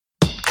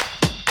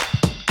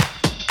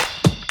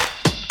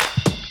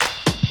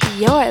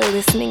You're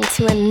listening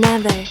to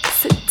another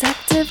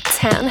seductive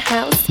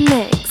townhouse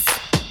mix.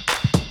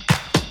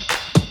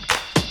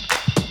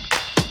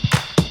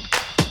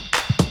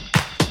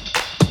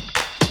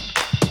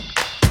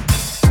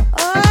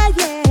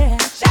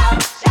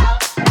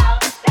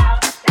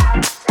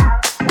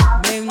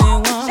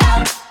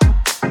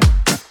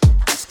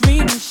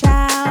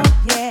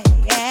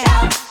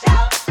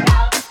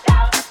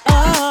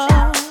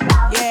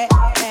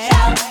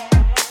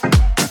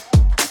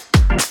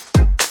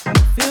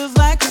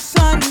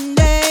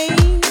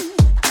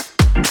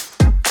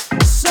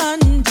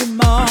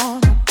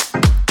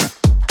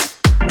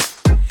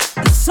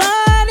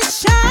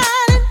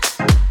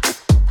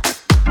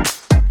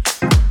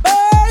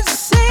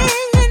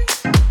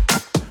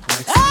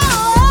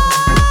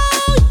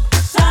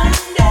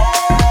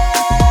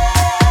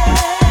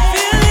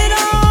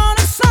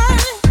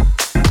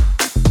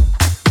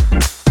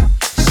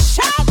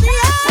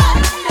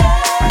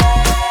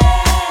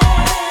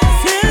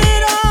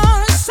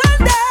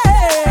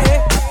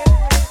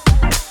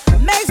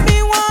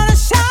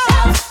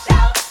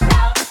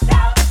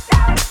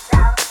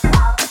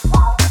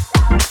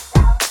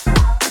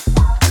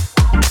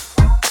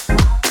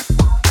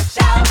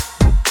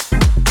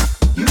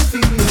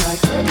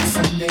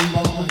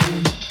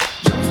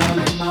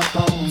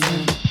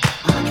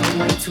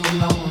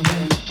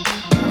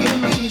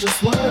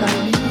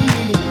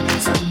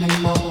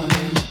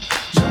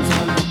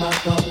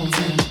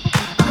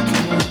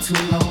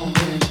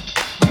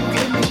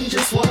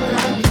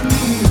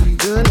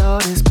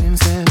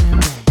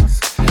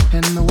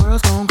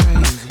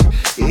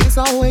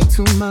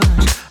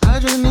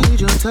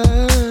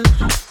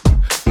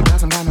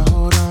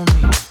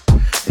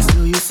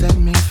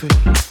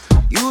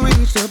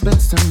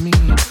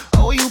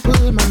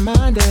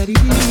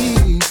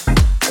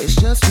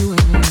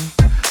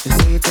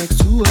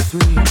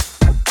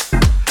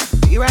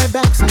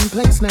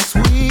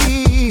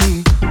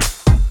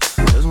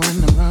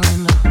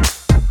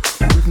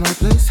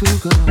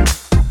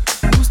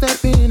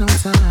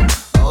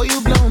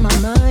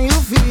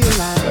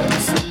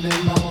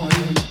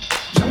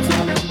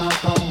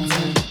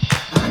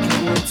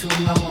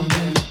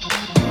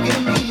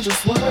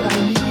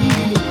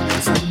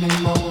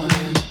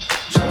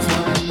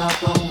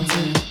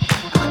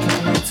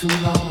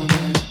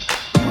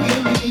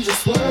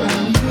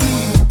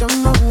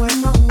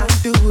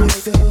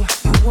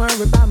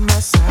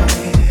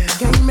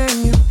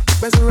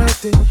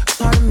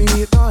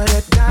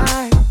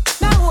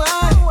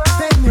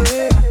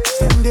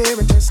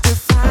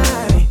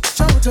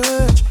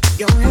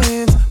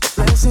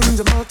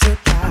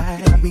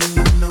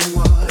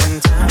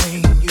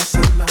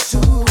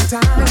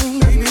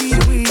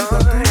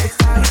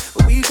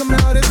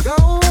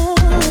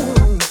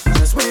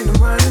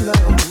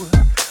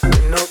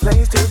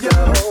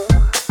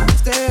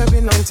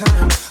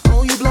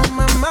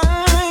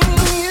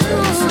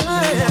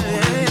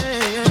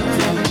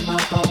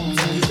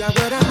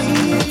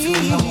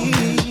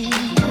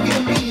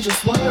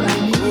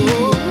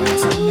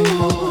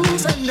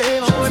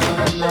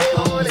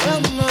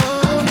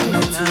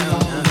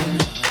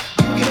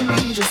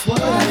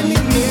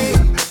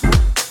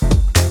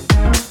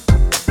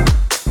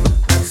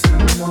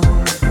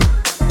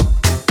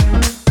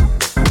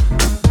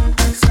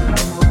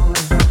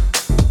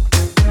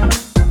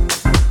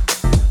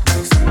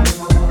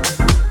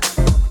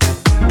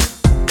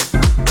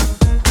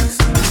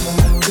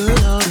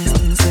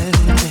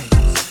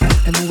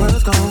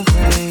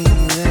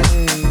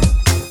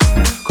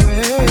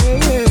 Crazy.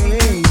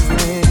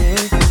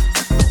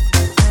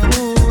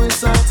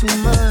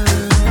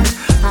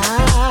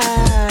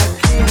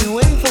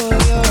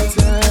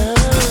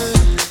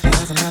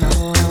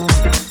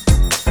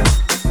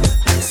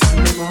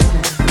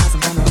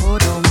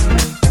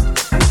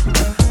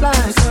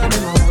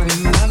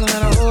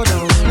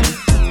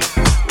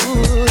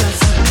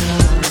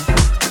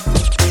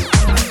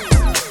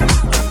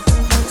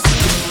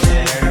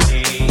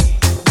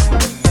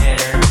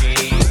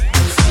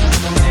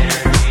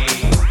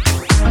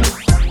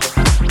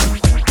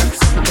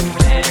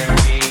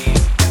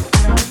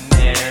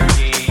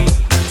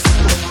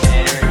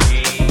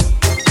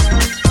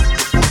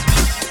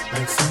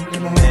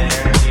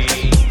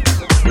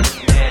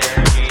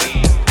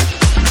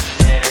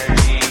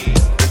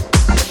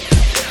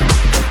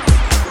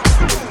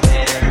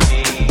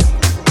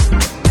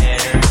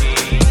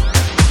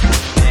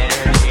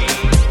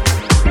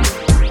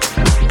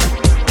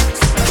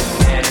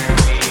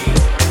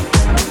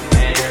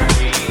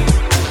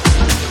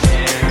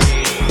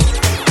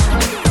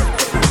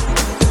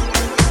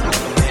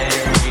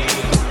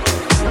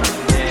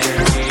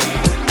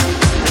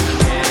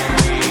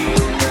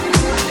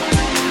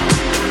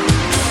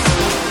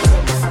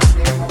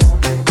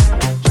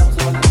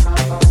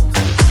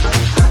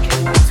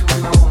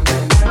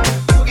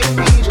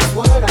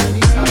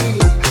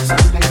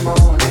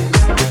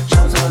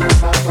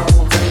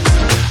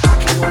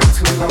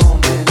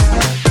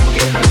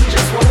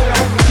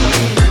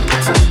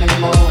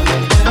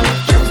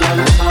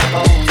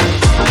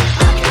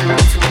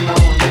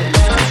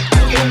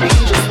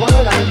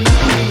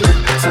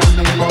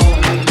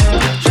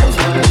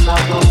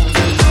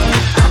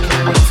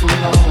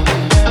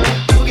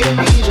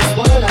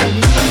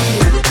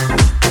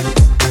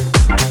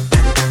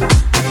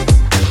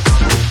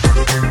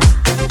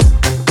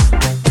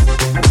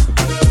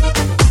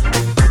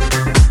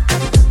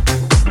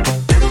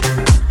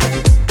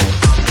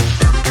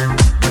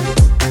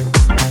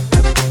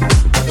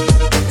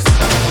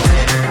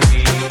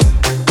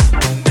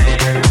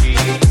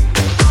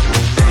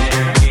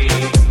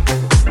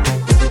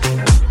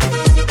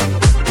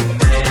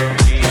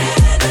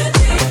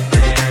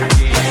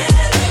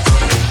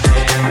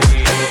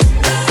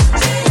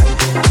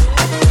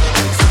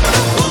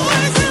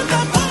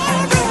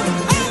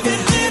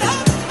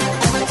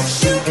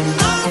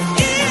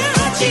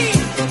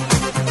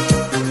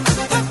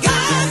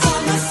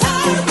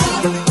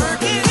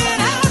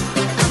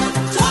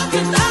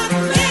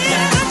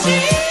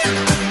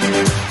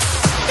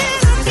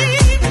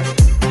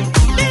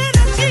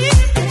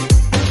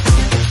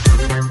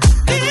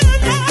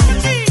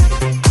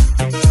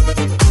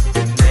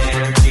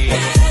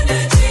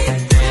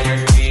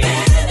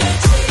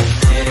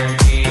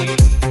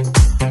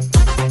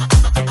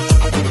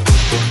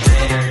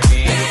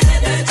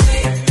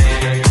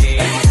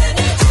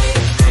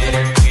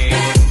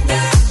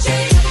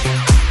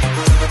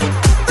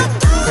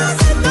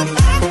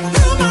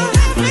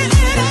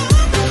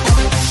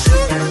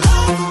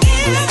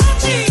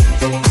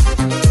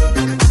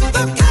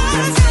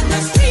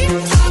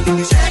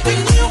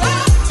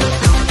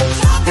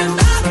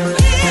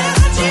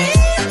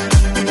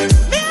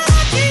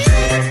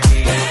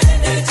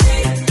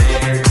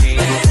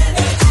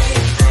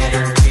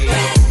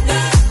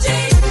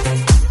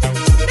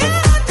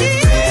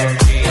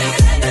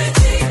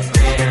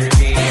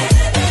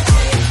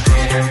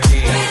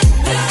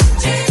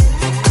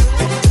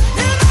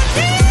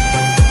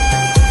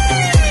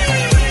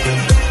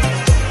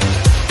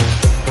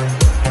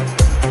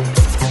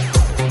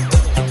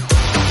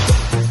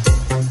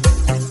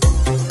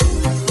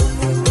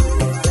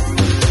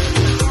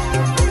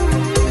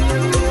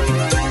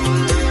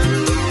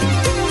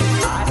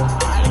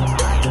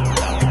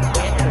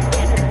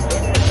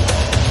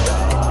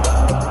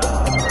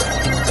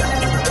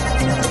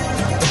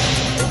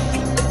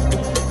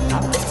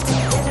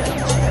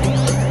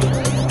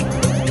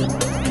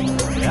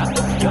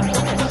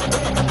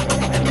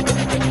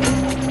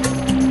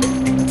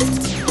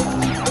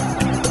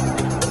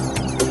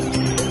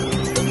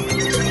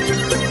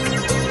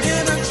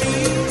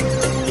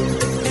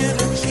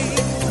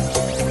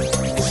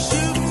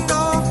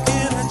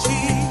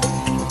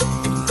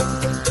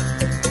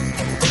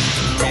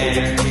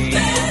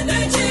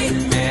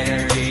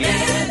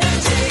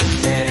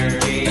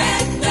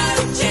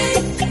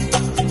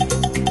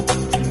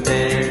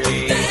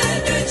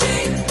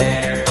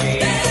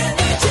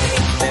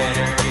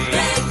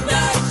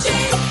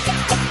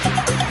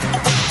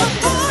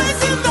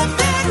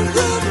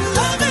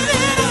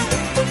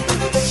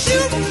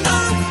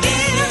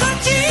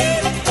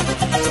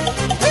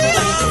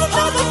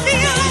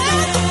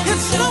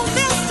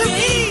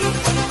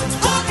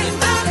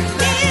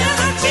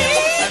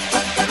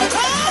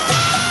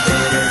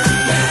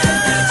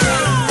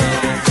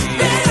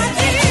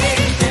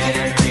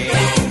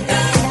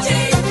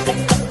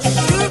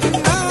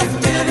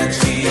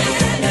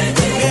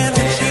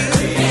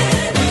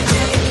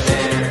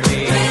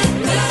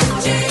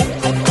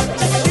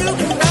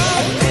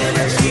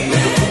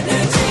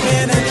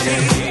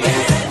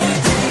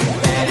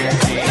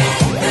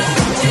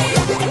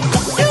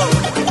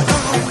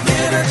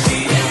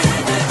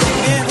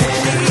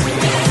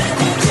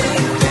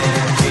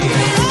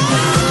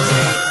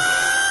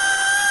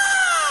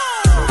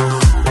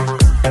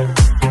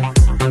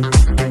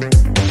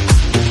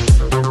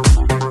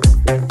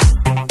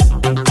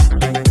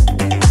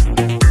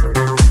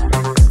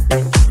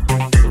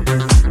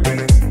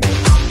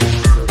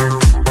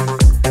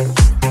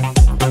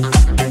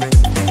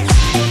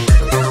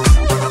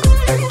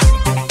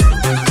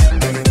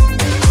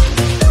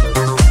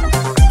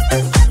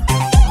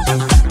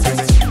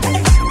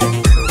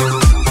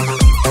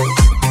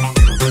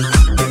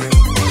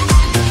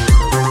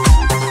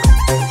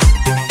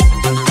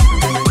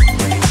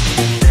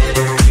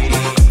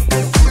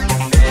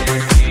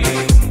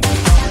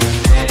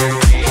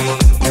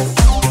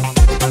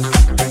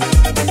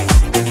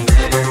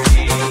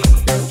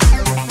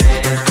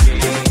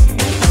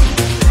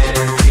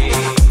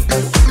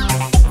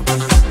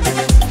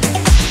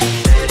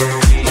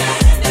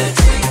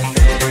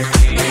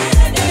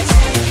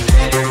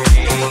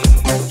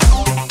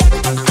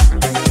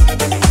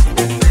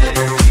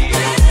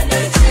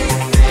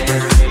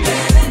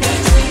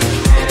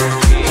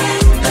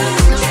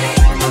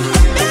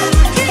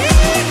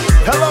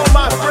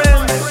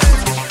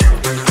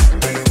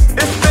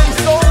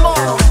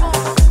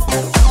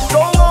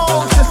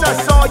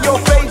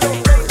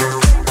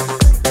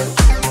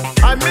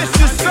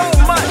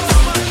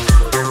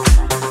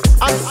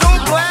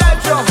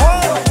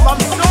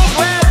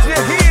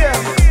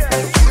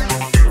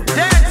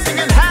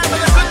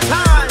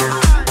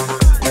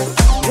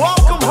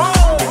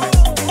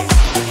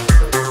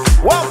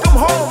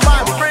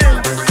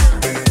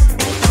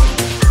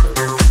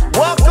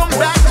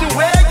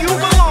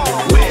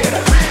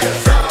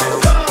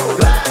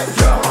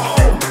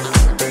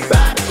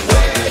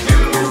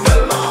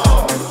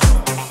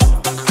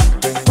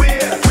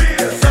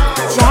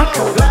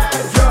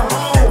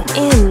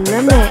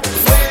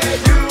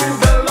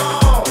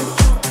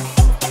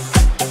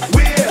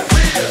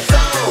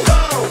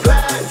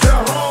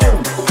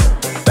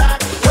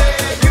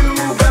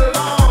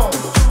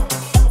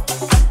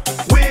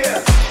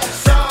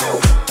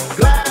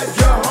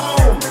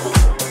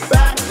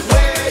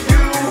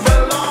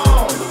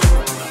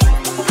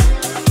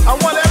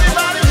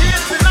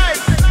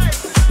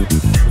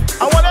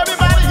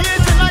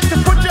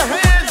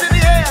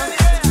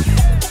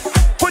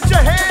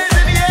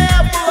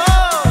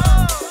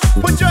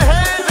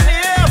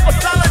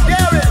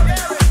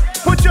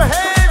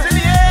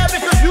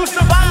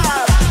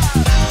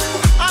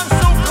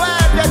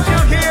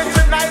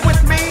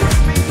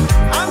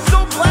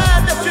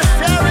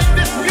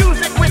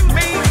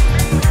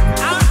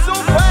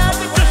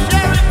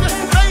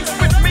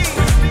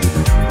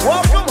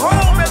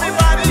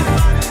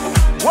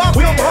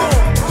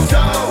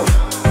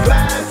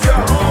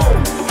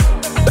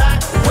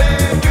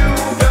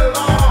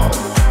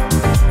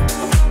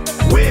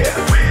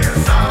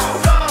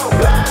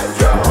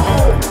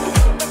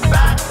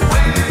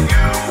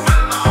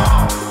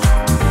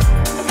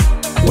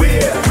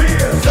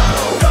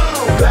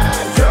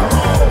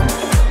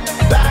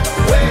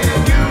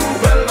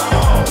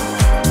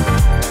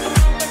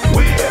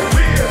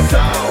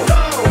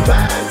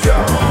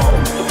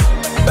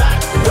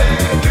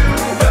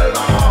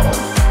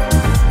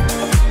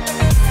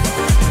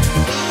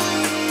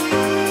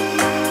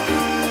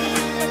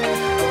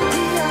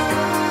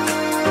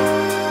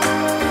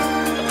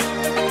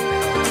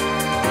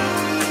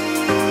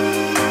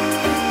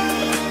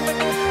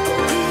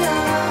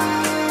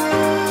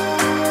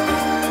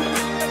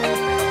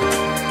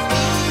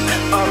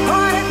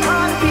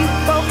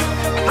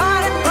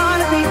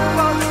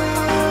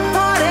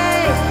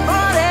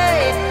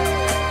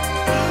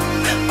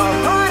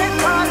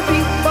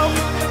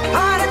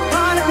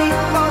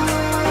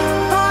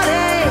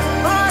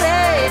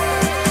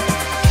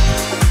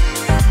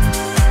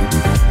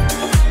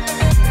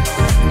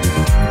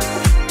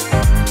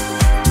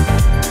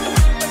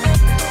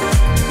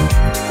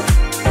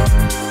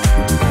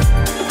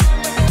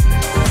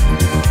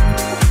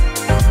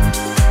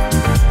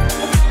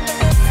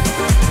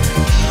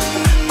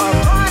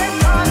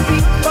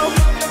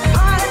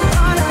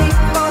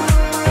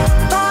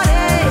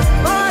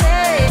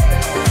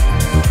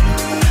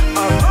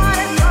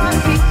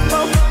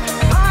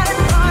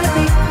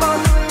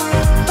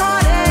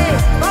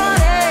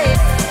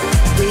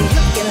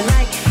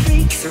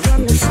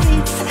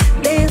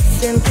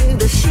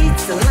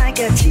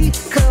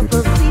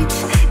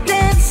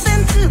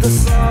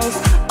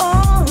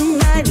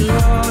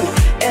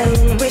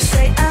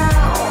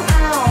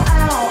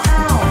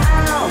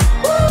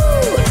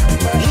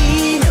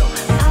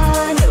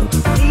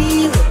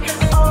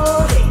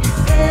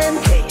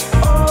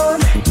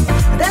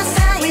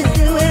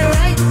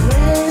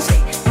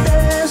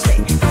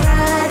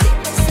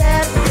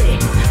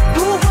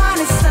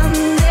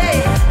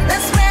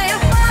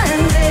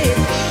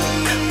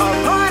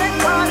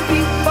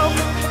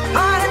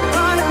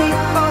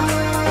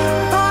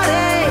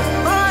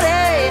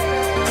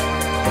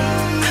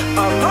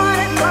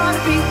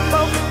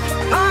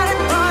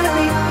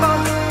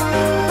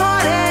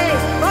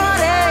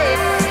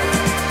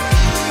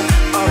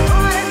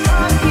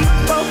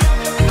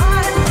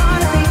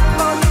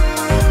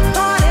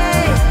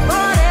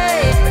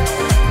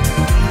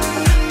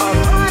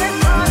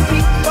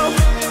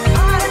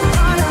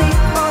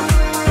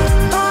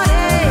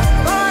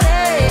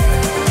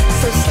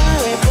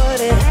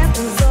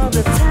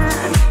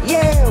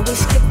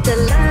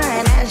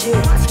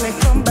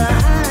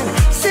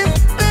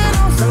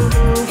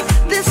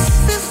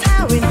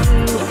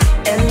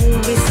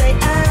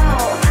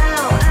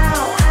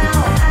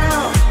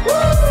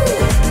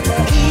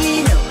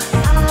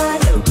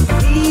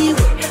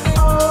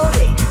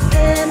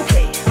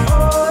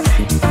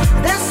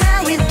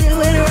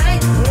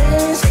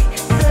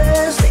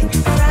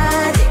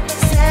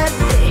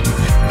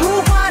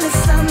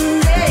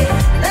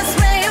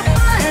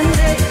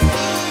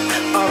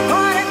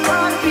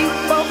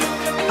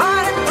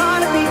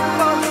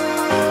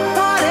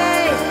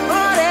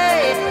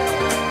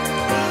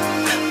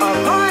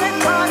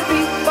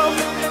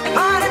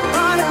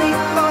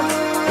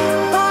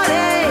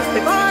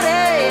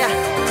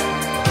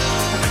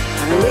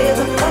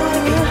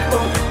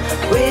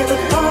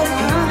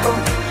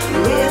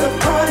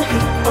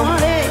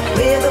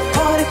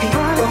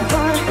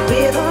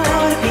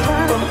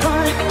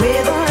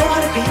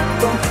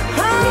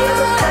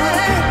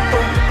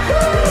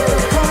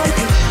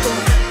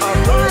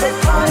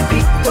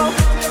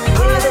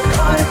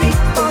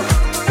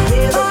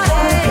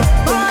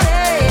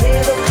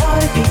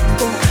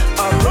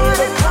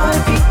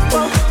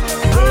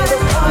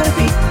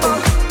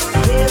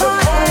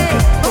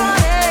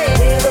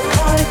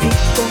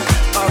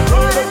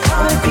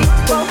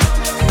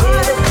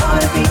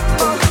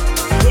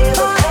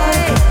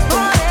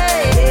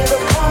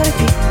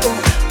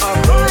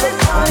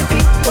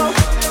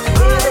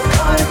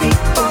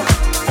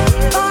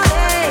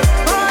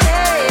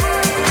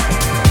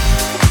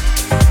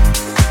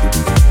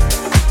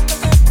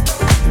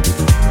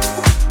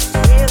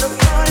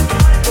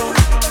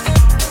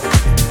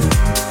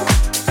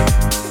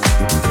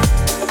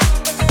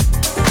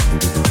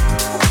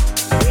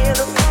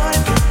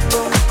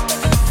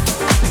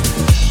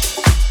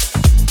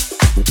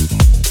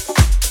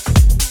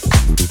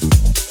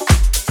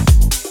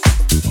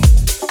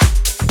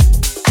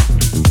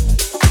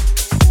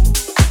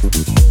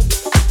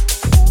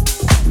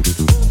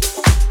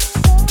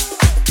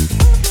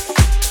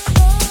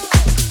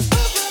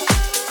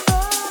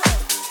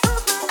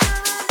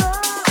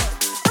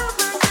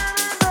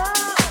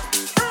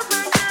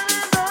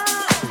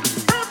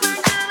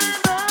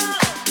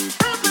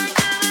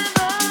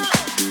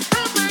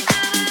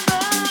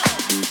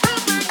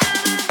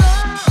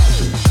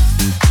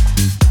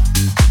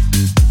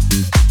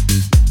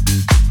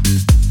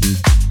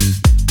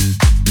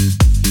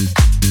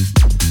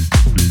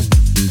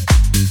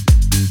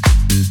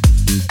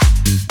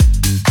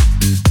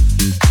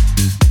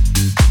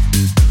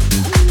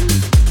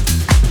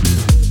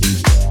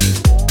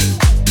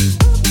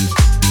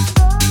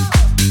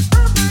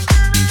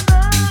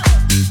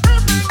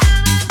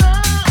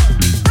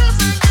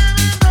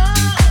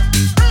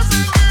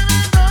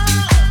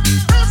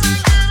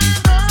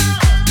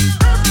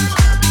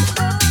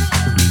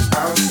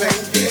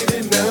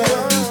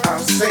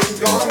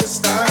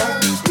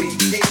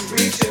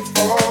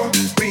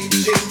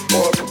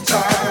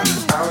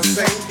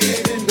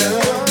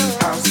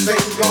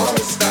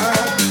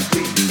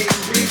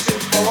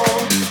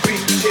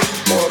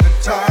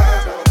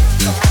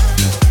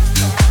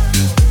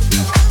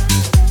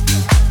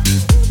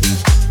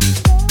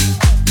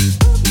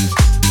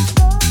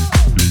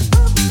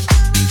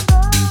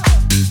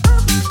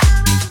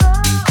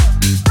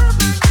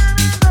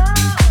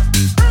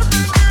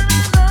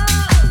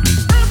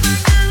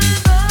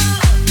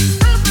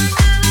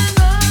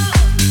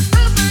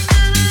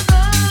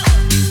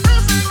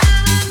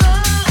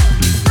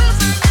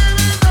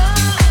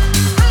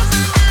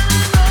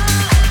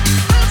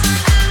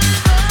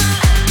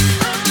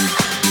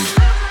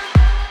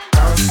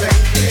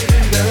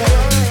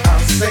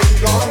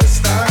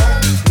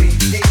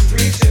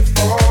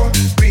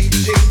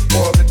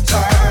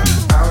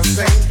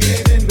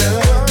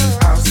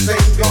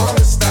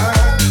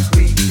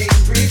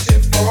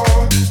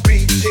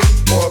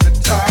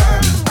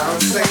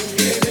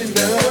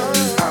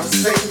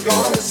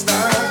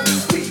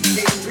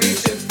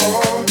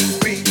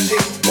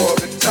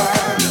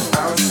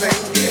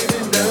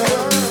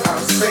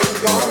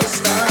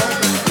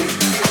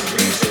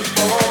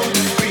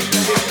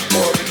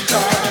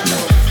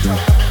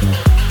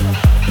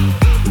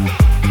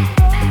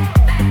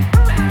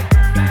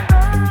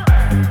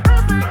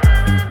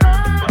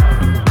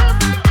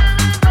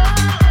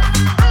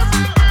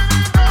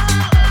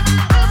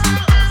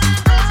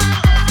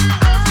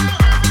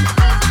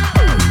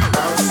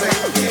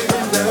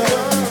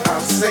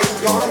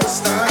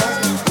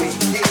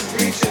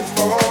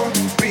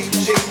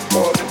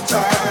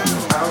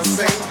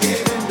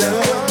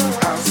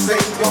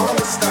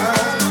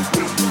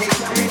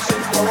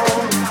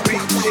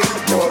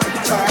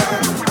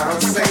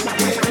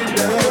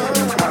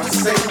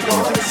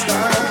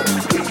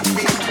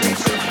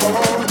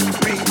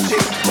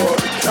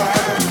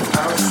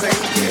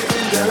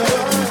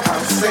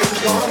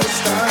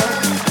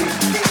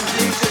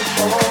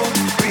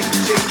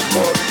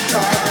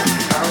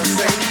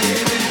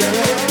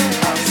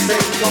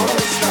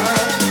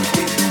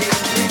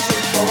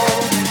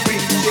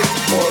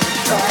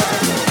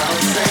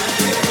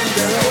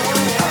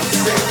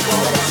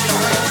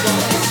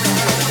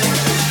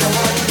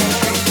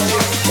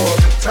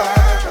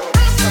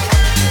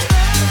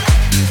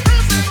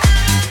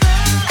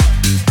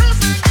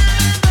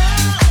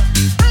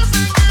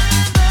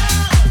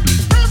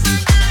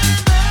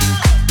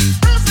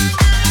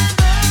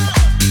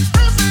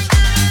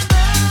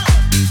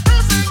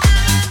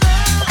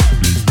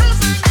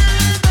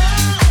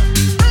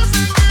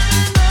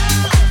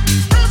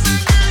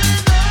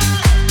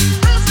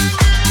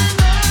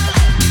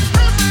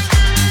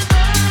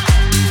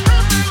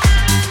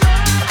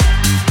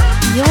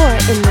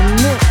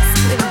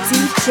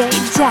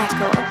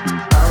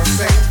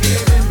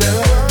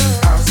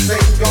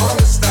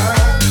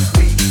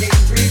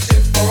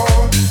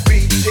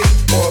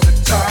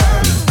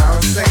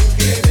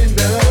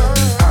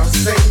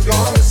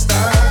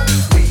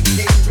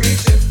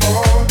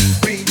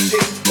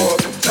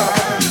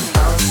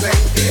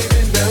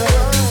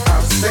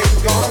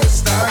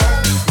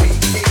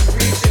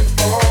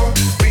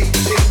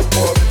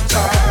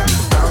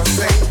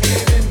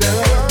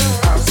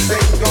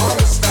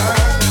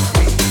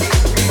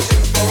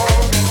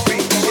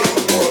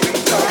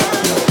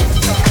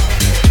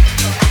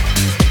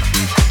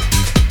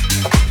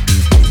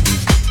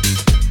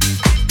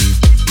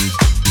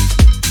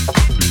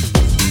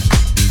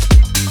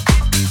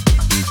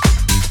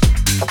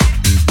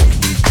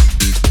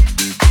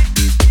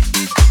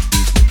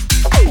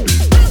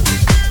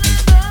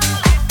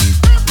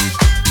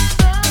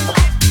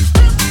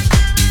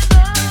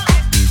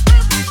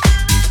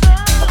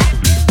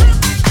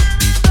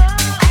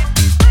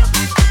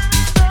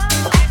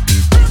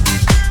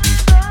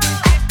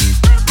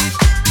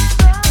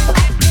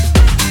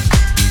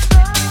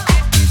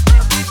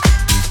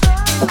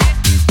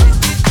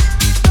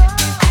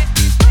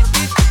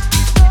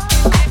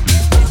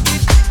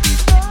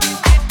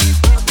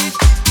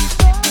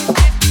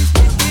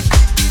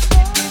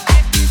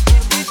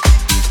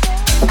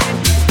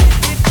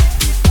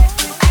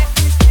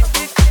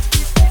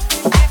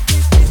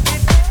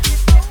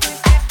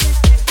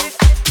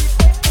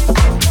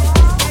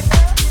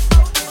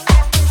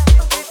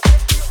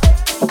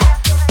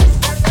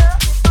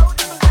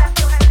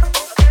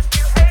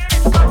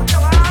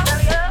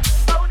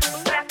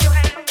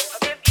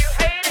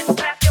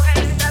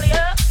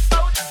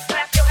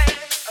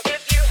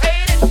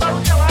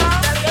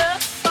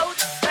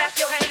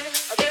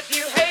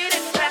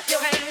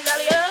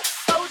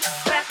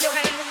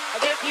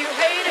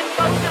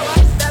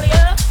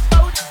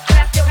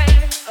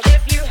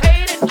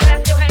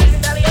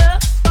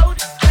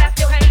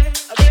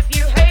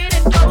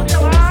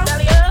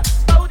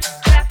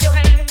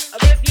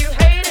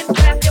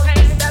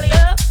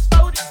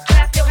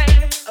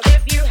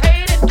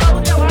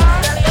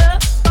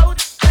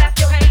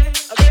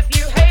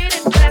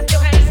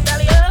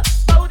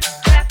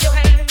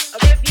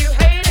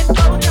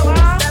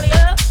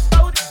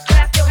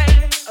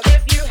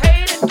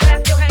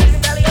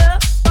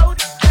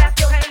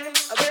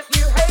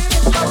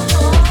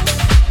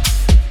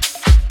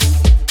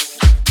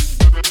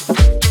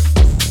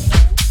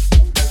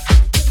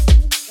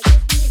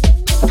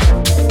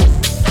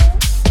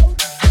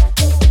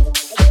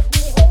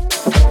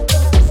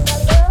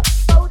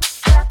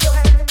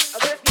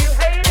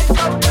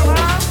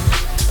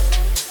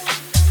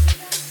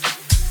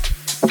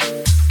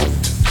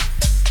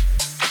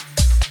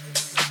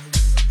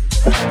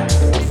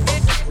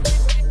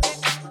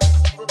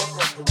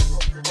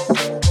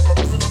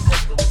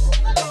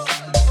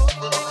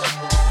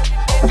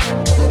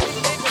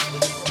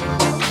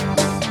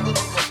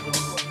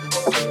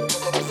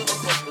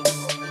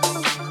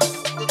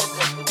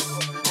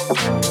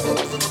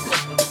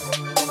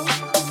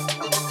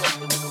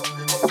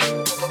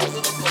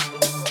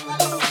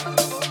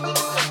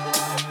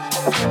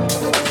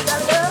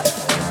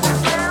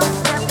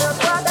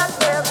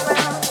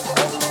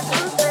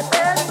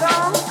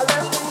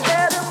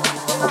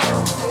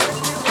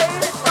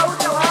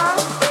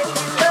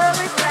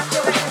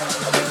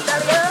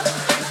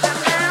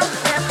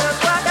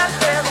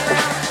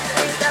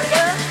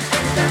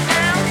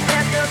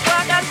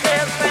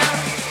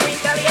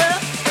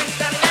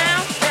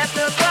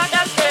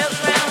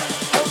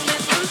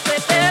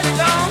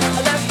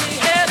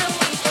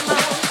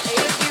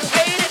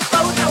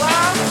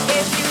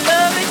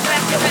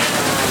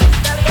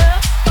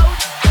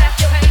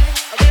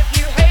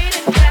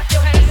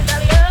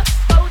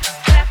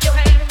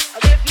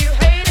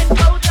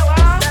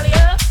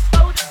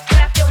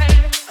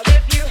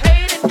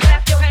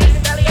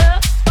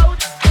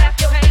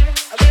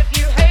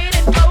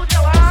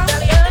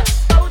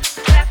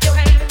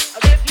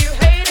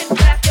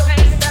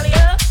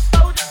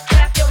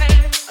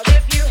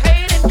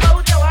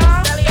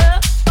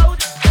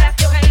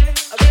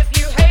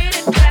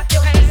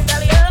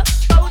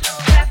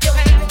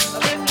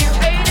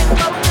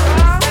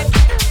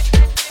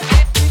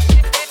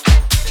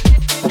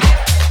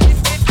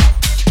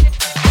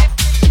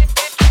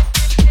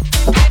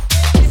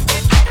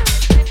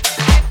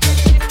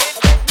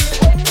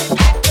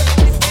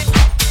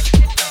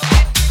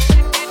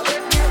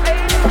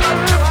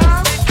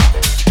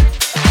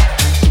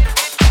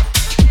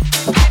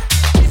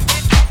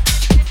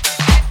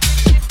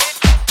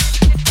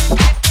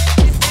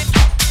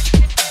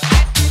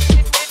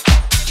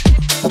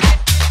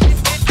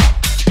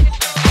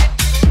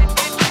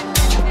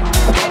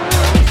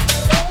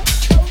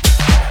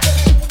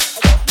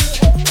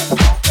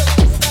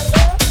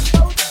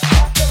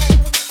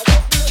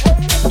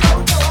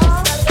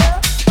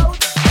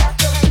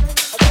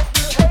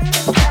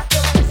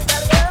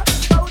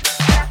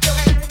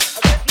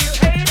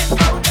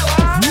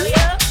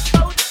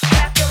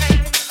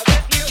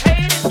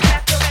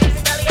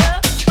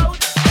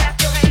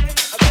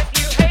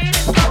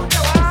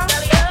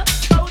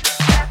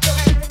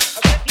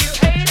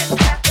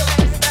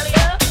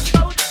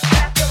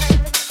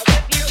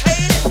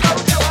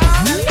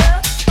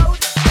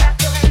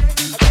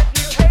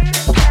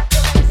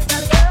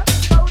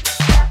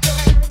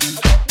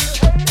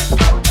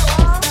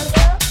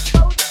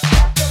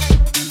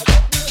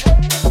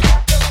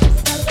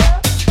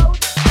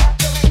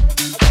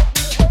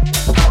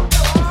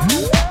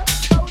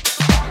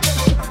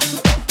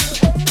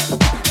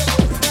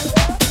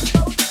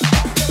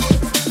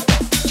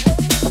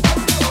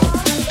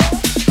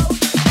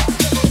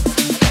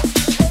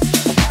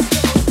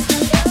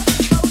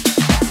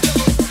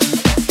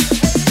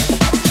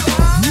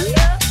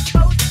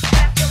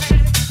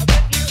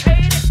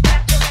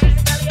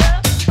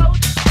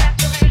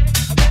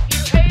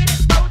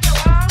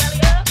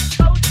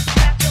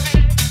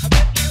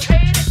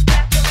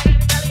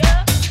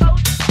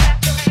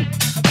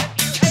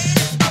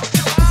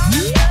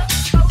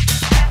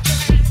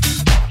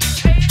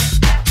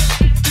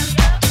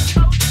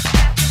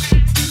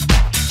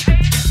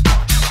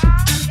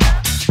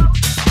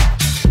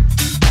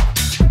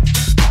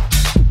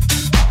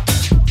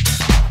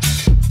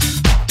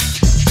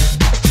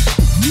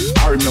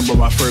 remember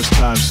my first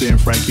time seeing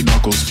Frankie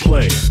Knuckles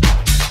play.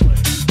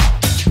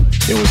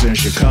 It was in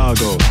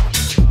Chicago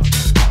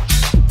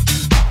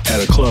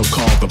at a club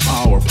called the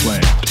Power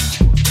Plant.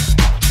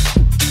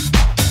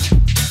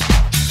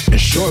 And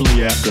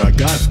shortly after I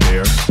got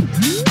there,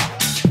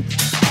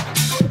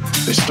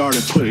 they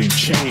started putting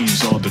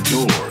chains on the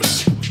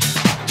doors.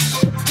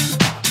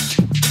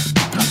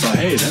 I thought,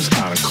 hey, that's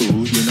kind of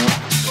cool, you know?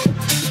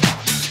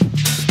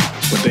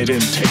 But they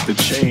didn't take the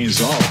chains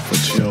off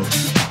until, I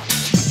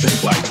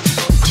think, like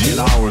 10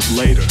 hours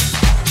later,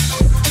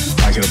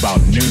 like at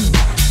about noon.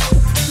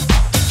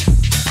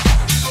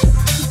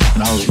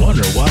 And I was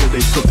wondering, why did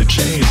they put the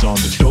chains on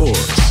the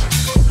doors?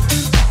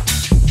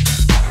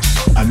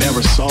 I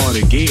never saw it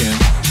again,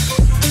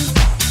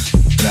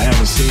 and I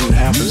haven't seen it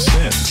happen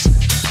since.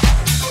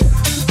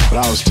 But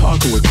I was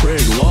talking with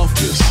Craig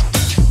Loftus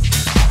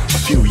a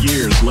few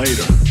years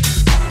later.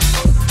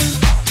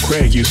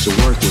 Craig used to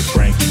work with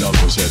Frankie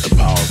Knuckles at the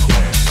power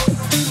plant.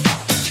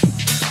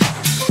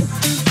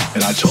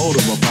 And I told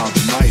him about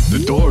the night the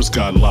doors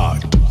got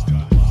locked.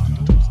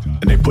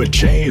 And they put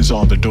chains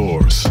on the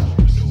doors.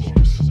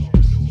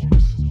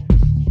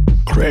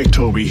 Craig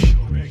told me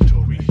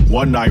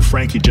one night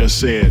Frankie just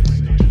said,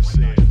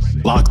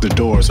 "Lock the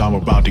doors, I'm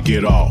about to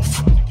get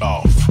off.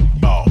 Off,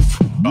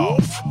 off,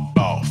 off,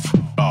 off,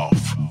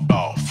 off, off,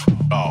 off,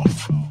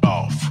 off,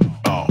 off, off,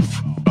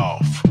 off,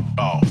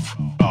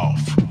 off,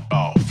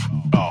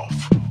 off,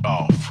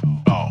 off,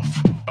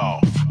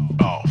 off,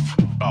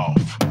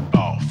 off,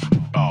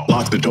 off.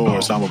 Lock the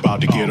doors, I'm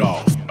about to get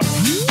off.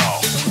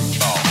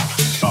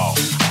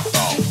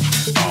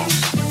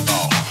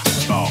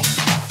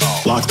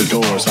 Lock the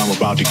doors, I'm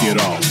about to get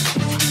off.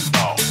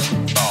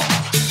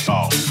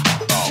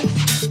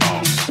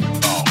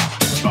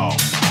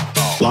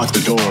 Lock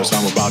the doors,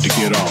 I'm about to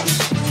get off.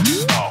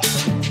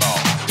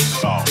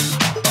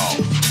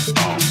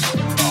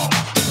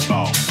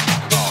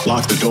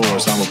 Lock the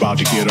doors, I'm about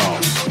to get off.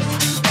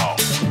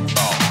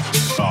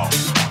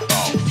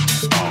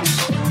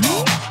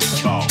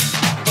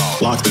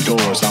 Lock the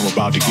doors, I'm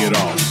about to get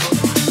off.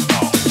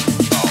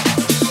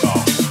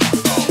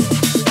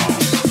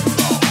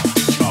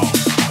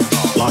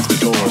 Lock the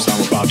doors,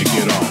 I'm about to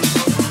get off.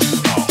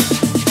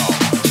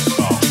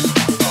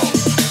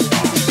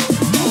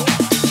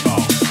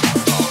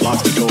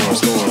 Lock the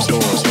doors, doors,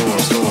 doors,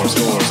 doors, doors, doors,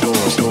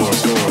 doors, doors,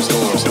 doors,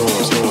 doors, doors,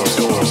 doors,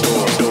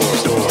 doors, doors,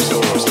 doors,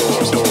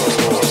 doors,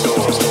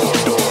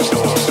 doors, doors,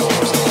 doors,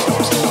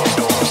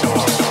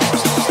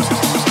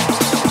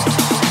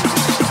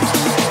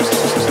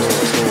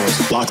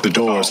 doors. Lock the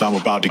doors, I'm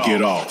about to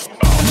get off.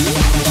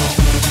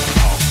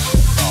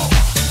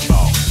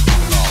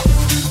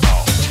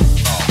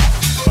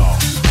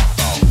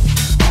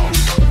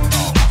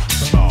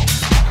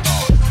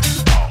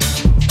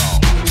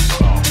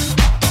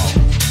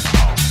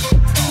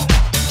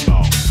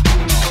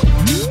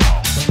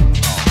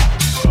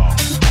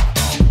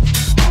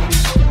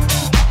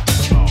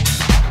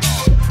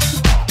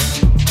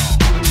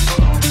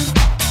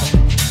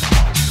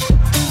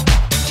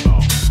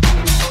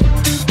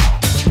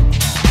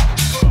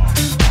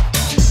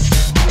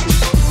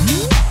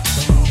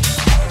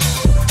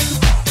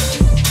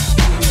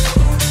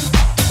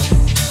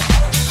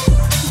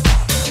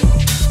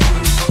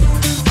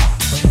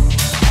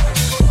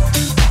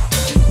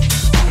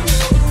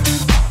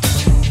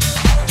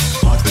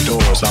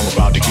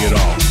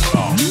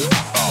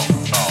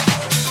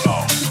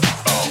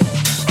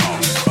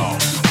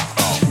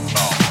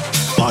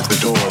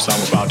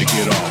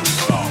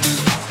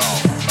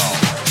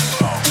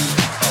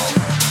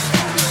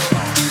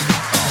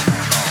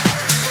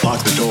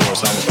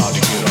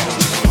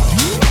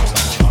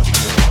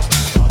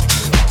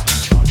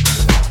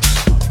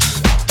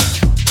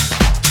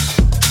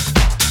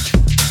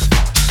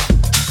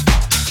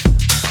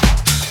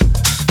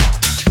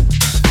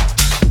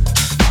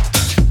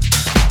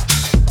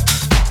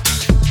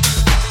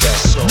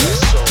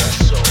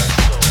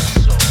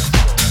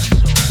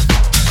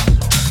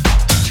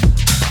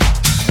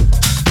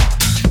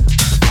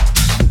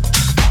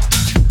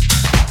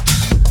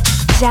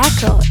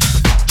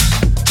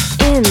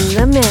 In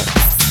the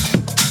mix.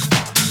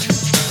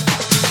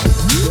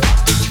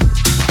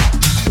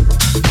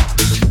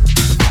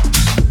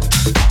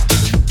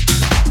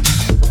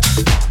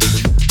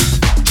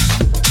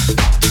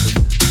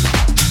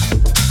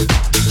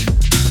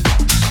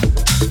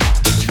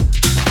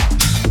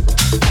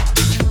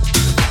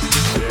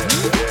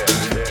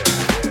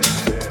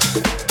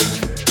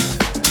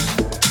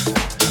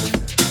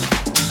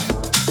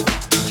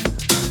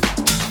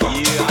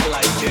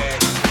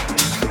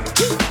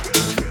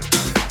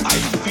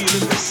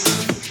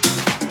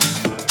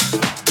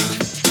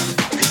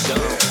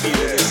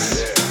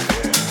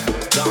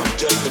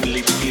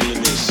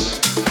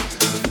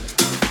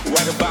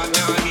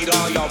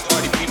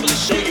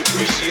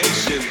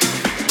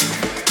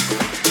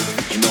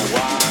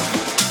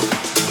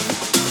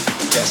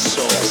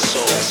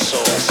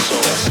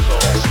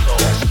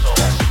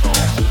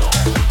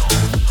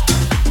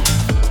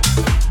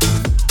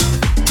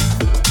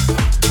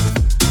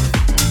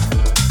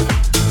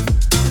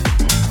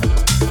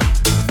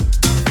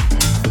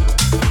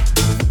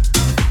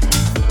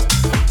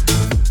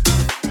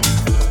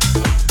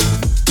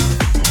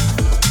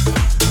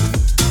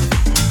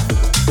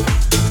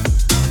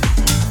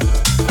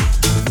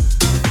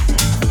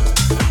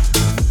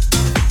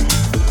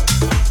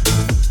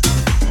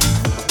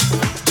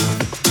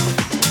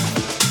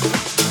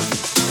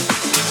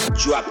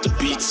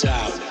 Lights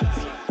out.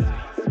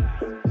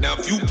 Now,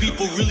 if you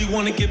people really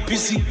want to get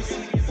busy,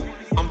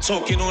 I'm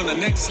talking on the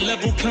next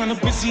level kind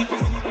of busy,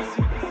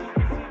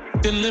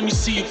 then let me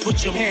see you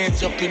put your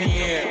hands up in the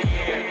air.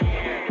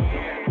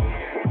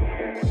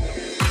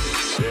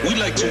 We'd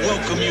like to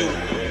welcome you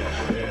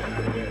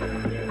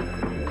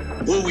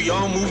where we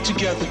all move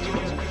together,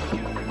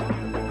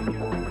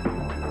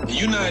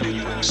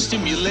 united,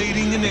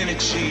 stimulating an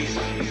energy,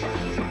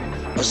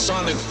 a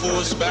sonic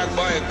force backed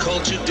by a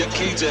culture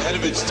decades ahead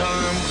of its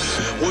time,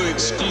 where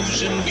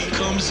exclusion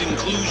becomes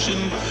inclusion,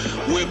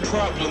 where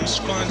problems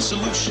find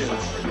solution.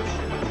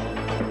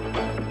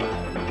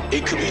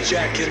 It could be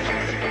jacking,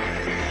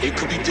 it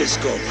could be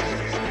disco,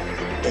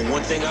 but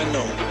one thing I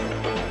know,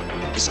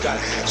 it's gotta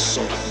have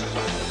soul.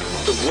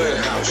 The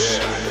warehouse,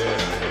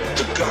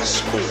 the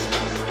gospel,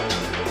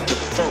 the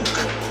funk,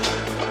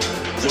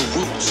 the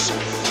roots.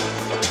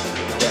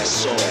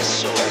 That's all,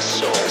 that's all,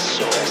 that's all, that's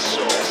all, that's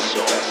all, that's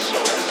all, that's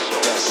all,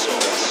 that's all, that's all,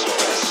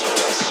 that's all,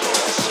 that's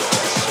all.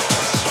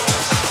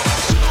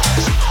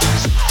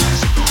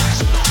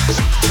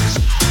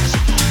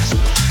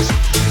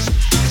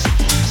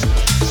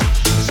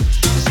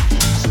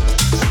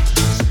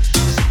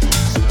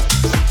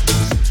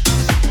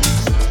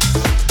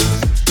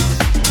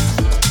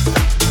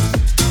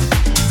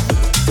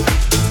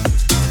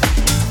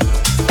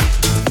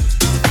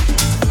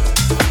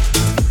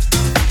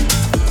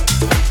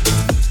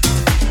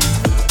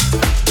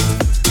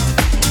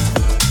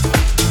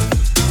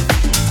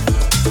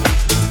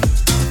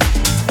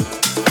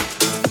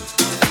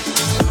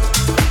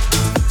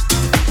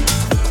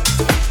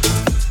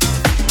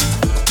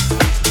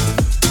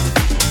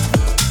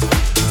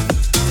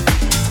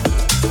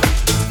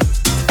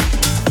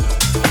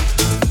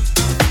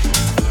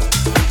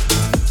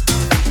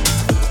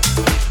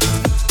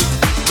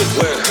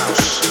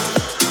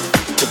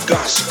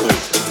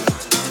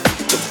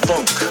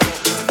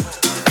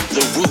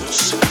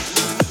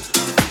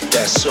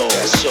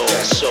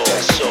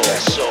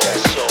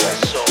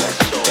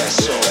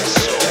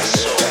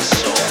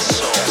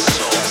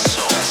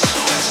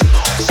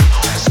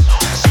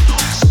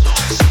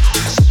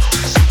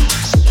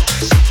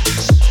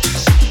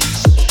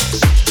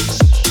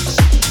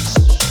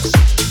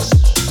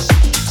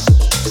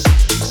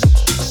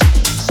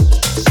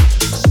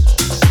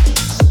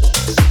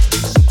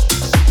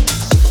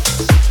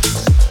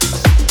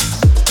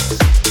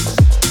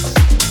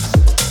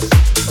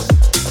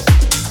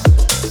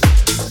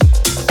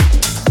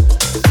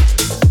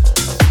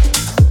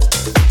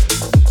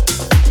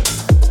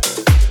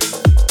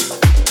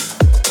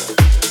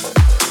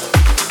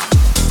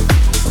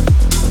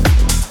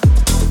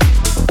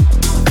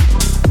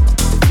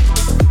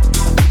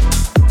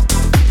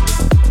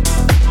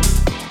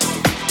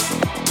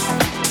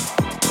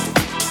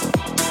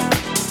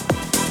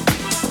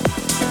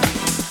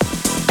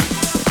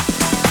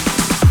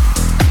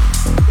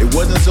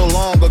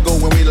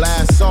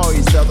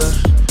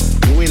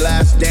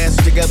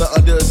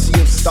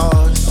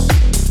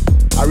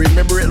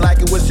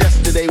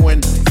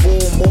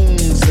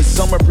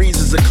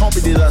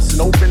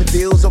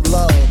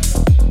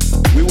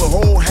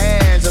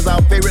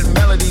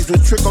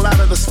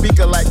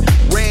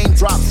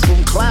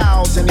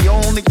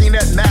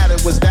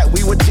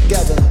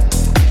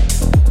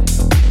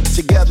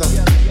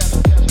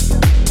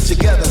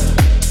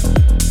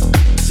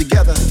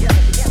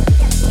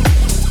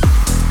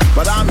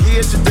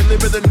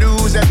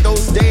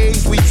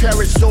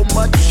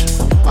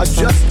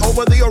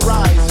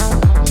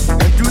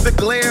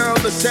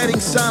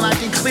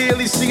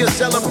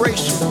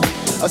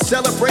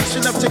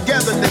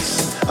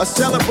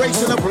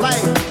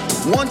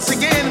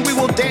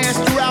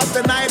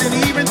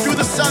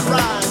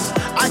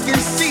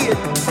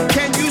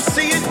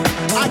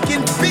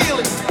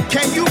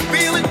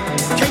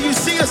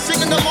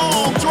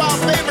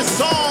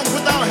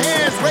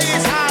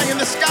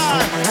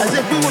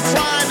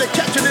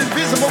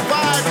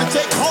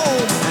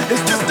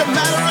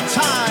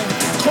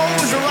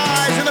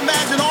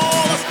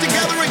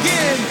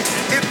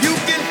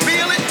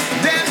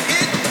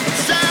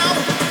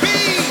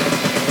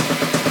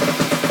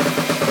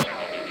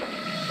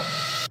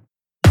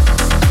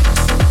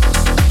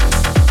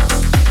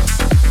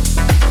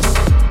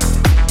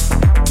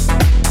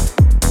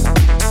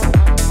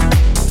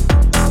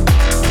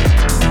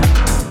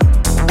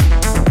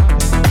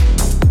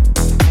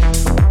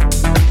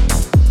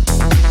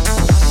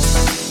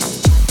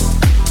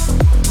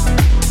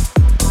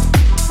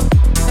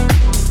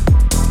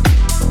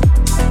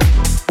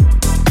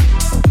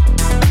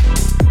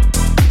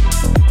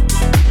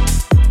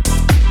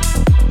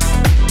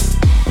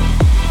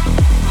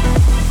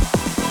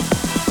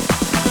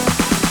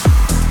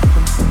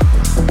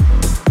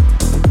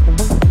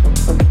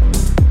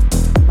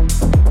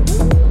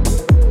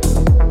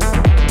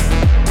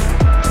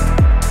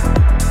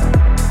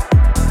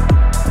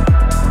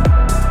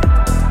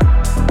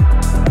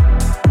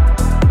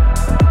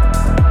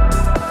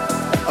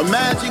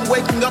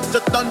 waking up to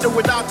thunder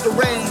without the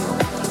rain,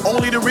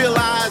 only to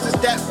realize it's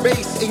that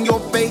bass in your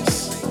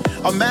face.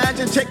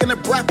 Imagine taking a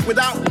breath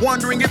without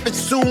wondering if it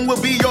soon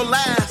will be your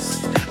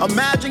last.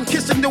 Imagine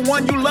kissing the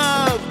one you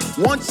love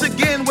once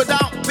again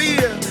without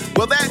fear.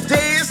 Well, that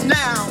day is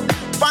now.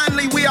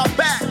 Finally, we are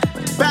back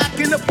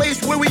in the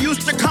place where we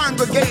used to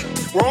congregate.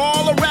 Where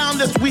all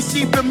around us we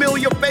see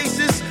familiar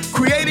faces,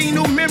 creating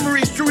new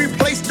memories to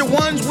replace the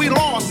ones we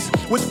lost.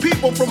 With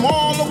people from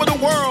all over the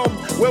world,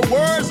 where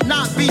words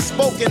not be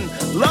spoken.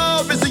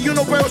 Love is a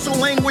universal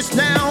language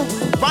now.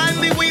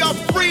 Finally, we are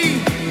free,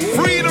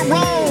 free to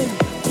roam,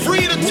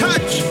 free to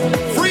touch,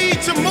 free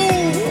to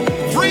move,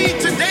 free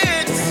to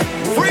dance,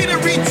 free to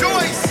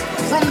rejoice.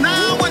 From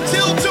now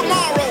until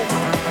tomorrow,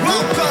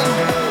 welcome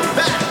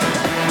back.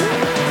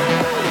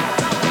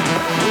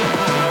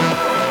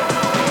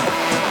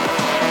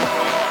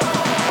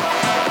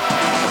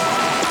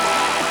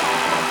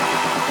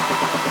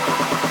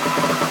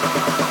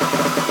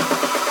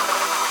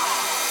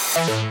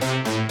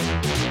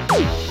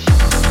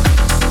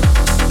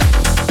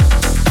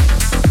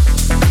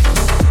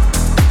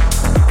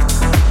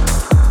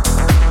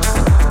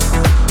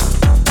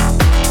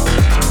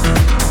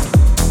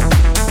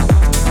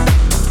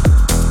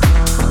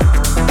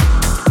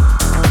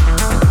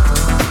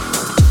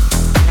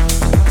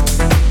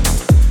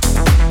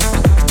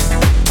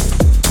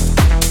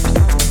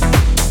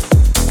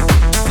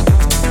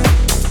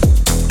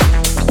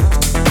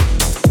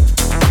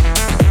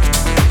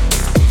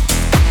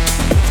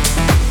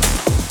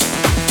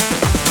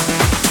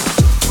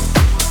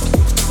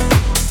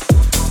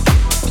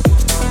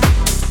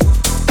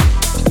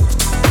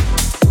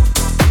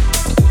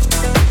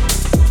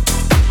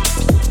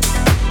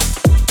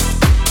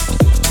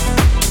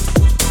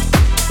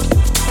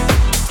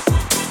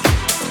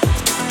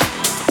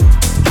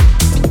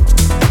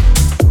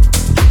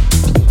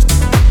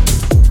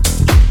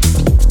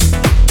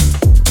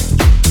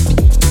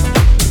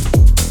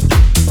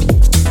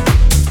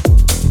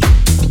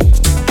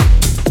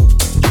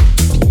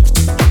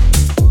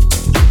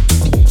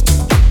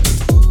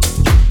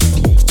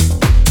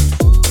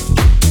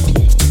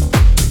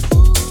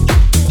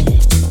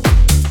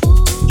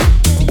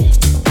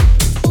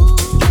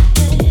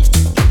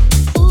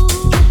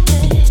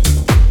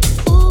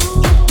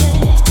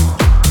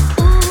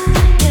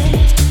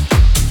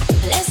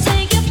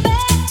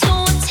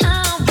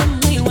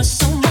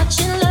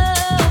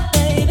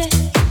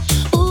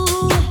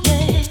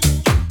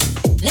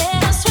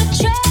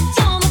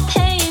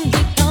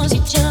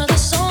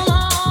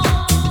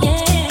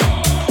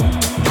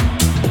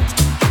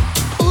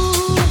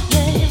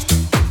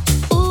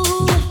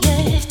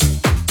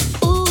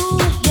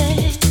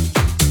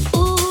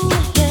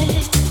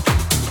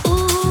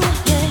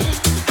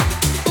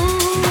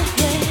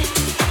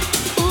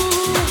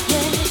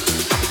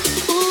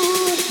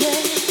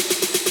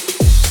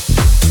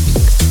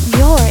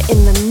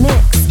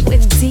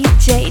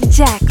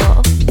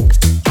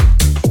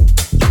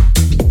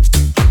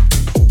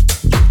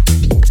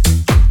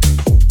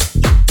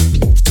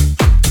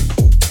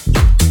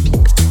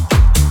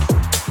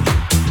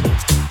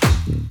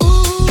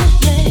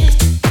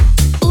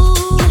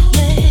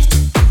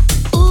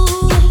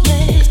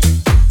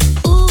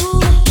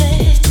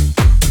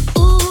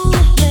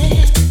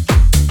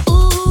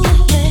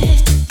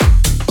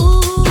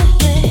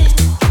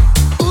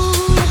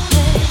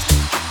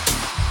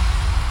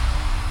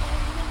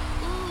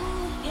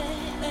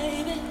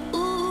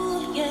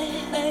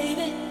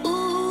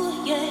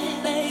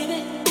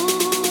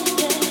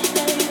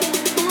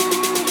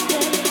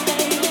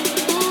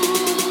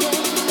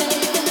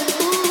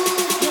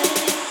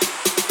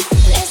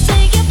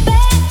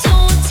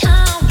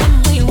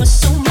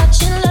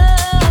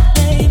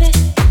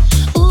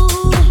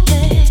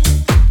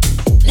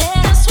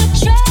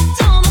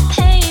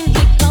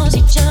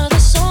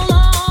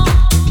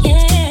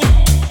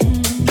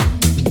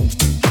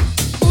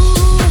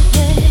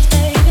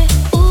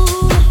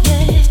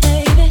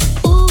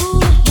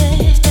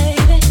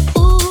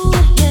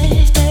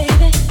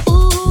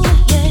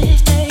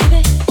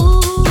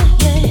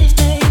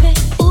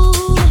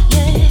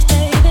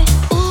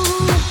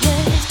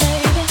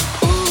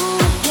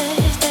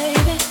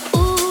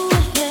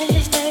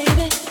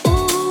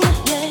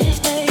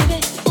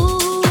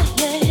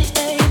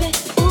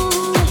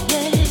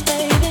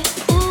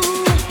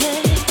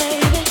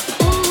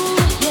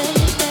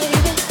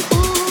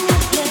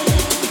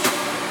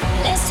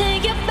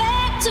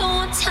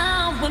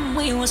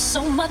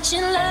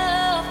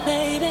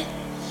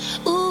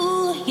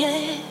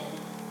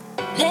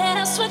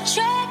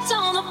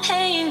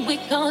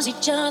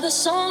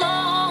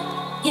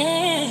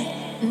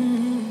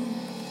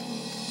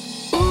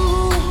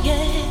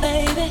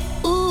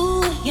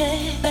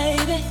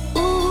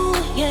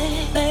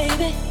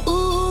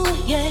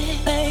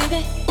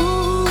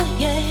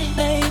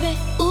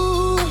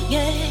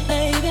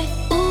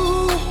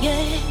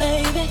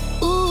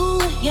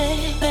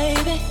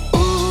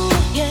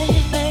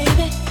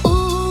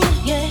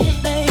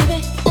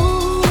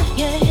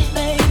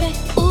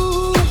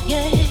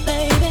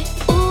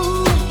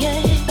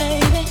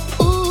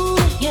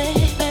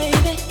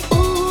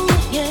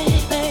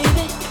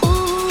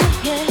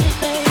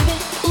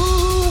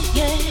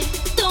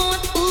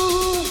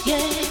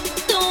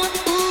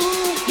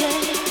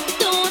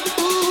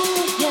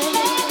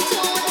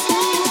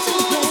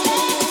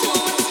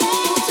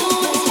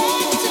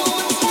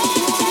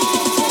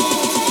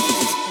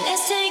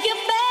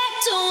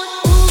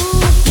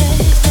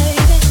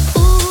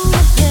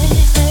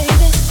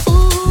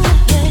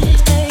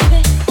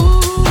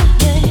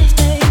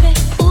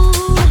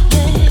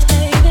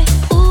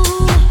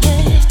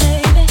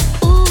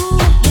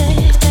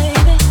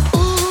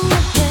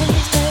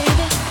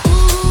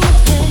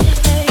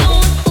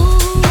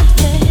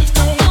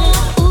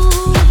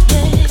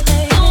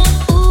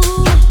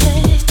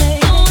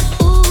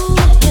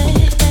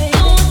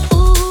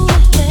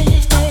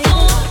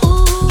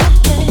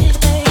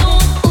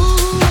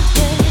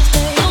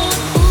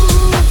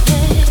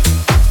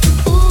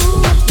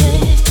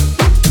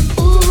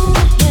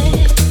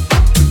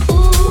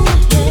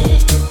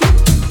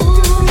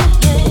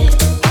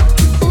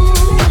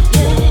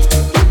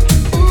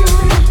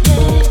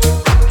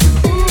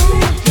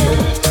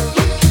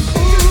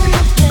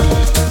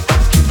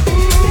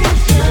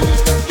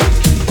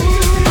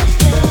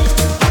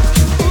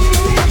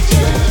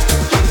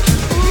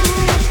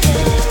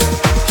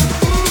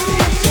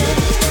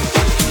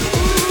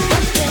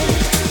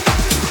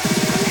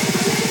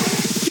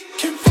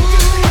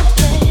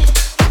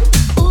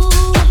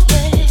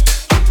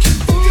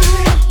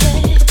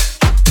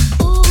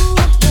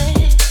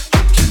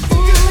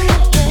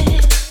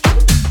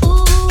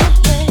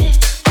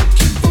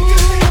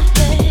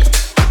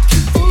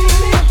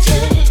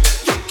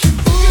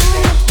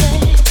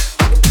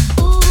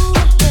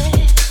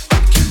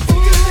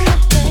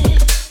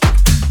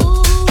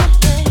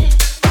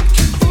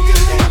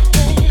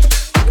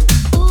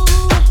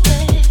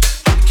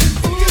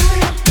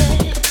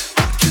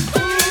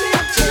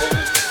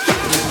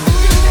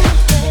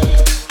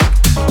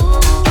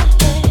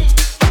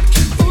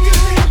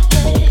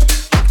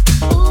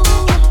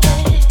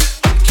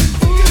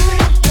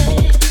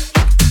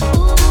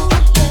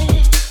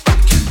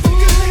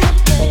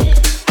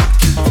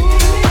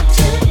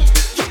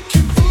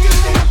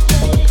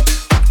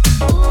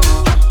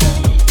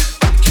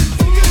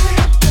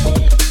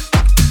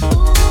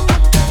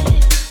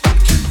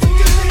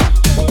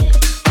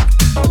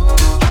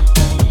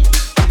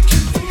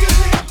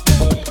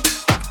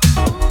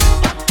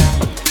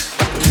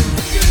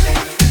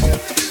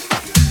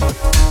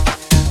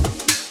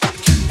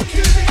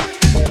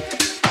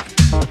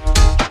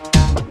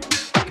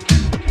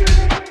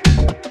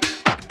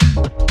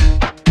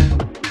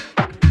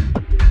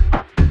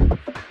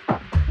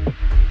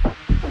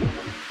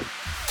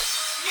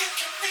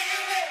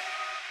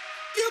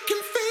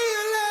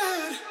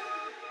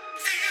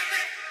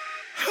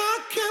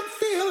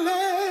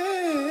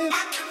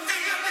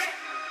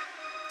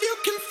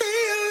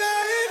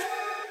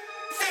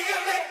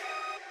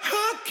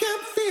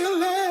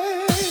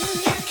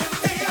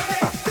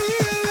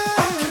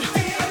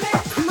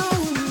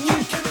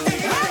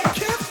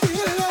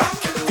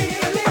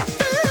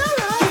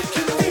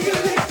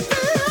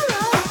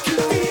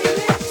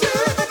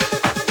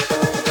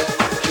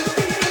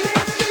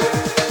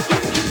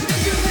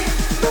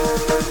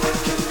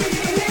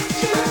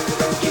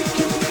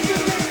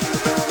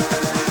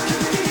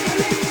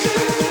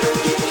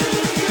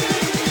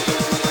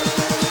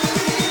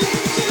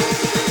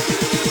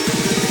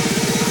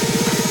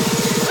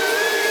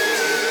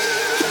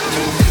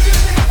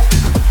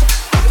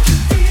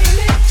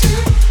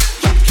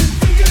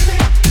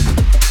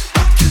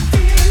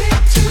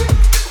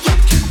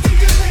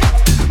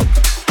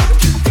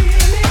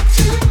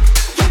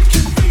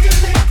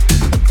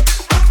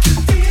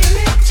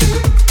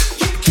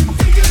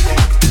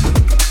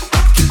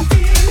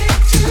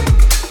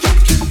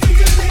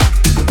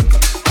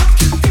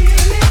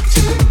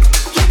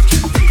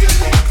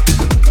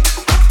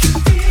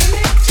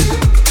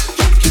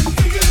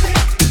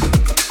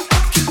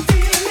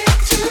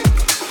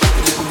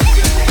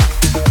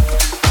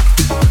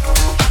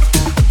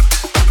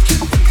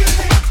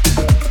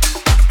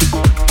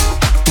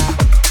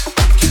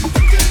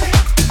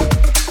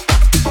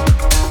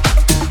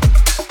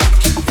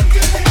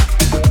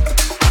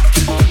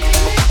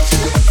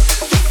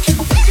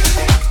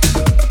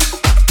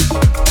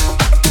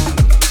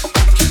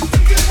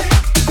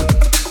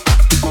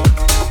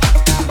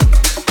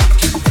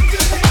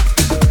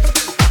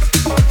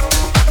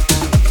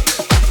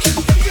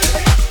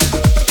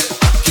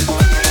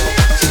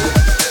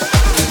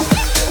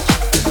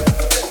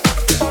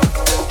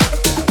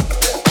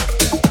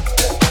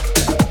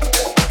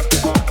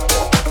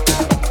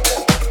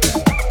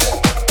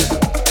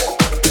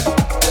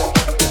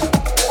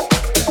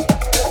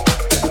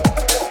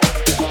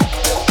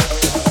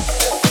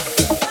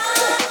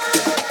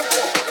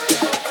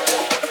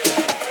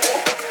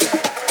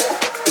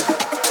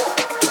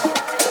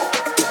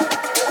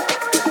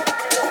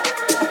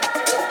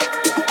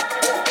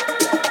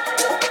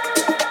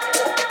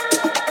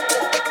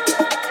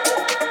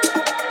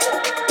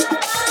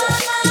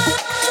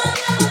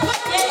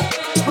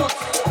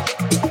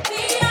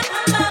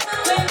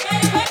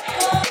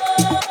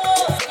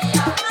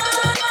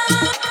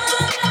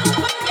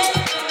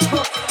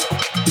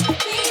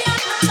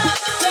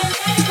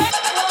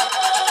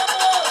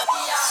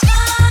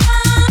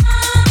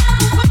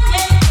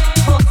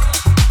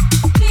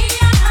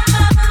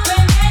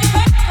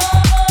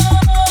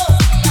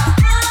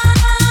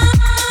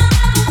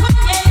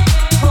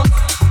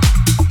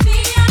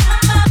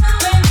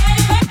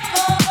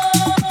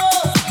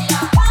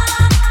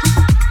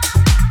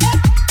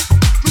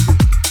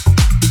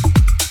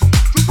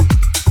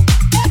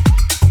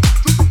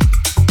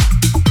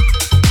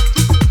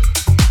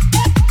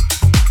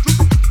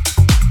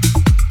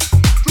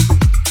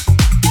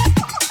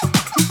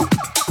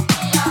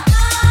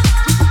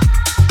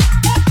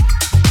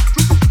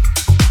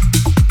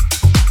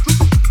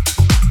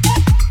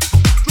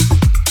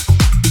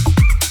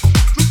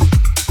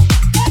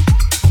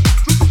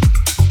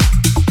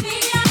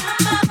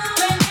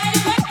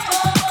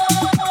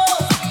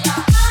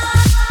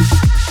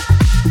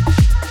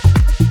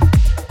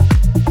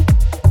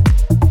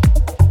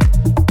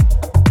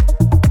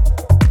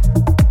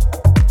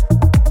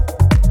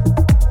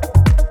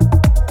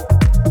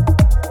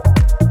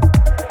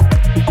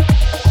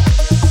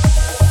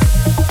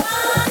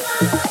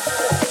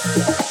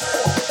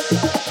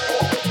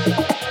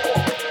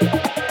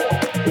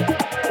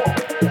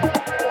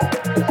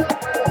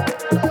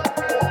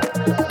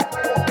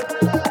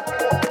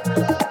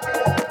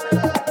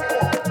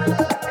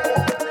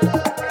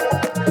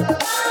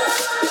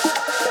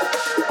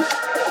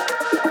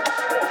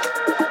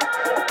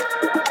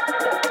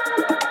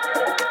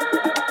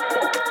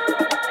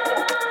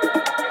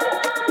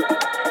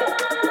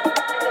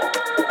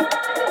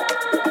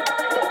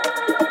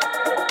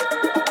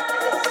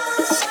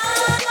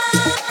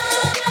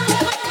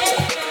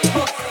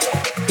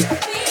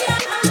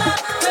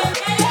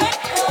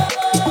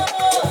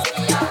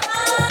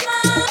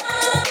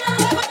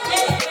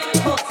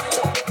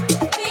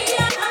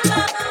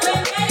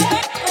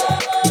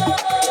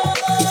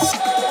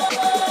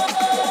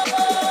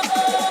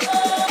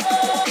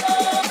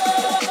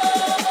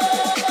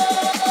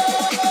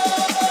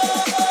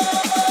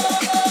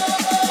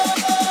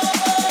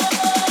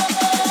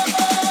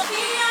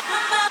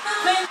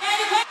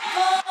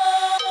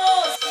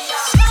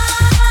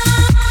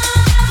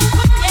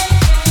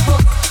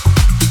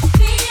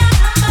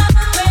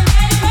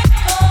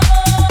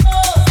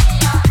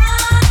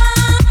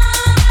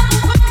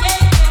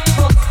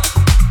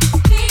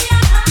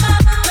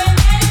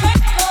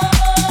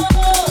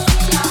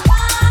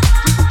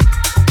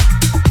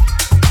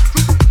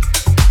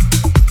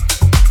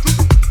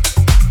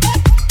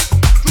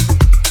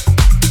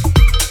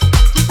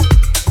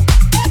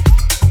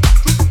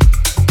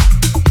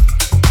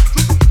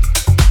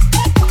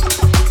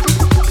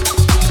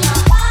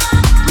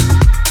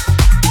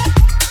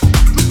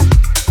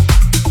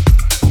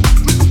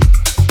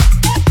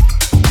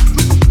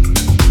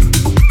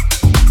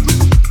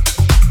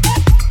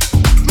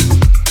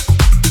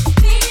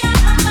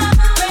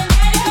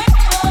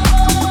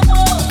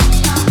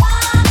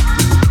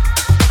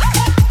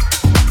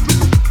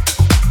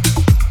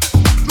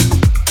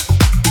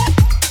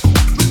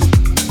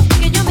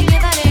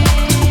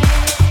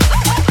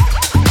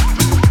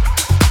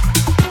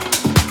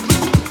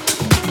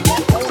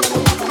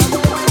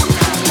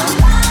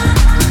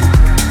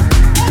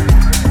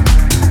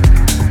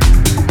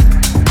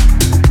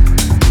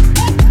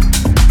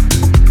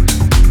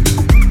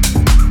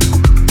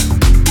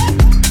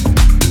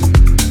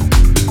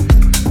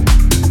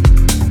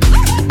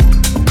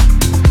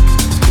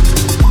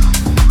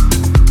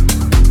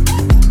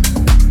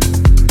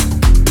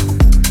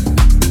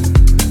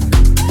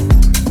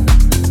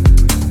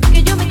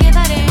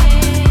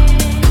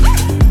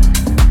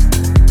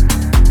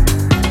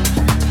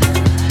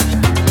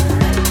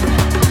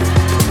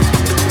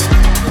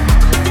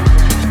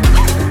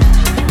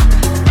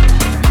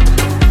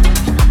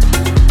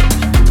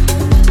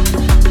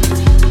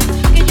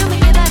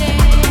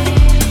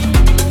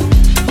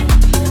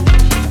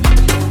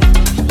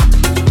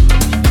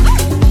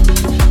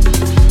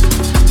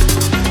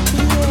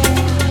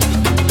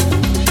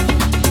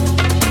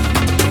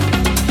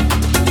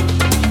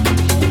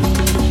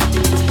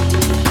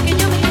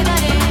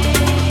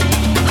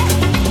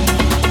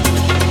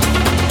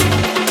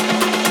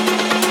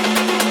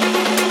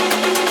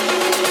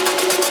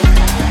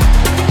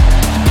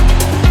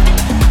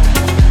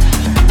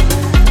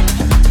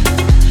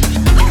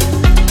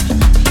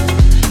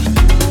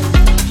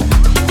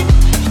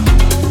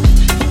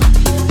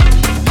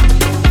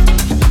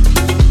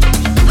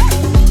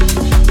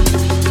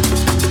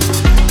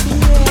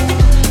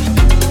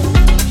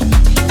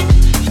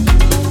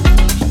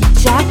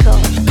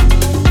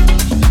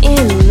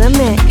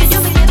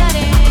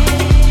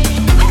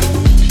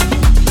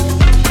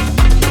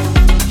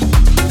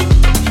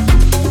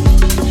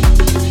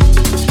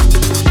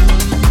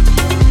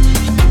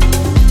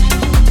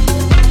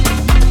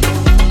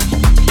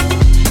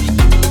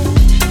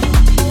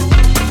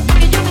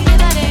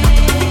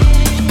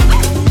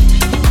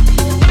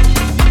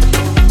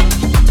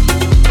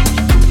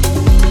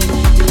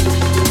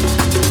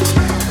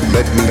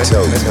 Let me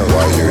tell you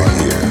why you're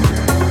here.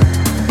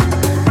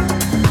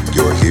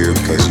 You're here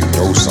because you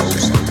know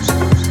something.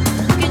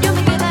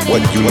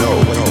 What you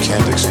know, you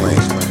can't explain.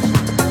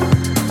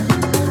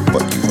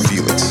 But you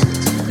feel it.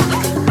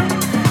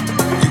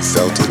 You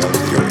felt it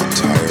your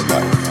entire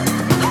life.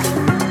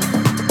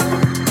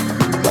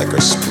 Like a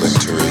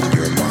splinter in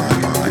your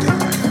mind.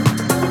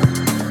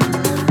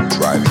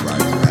 Driving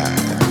you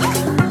mad.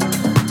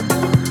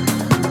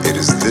 It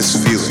is this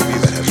feeling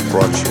that has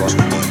brought you to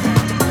me.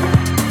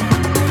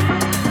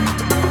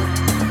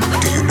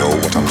 Do you know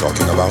what I'm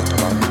talking about?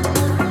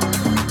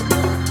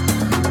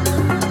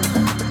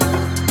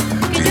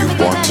 Do you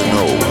want to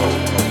know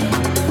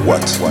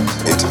what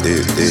it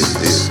is?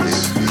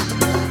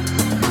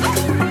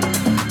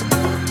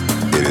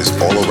 It is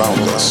all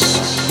around us.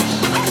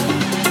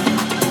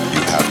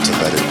 You have to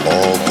let it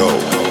all go.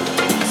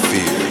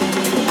 Fear,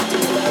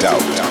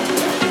 doubt,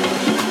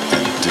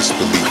 and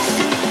disbelief.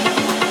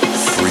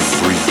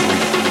 Free.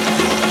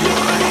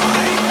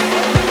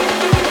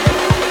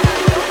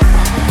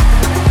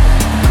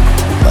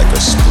 Like a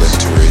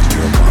splinter in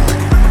your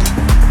mind,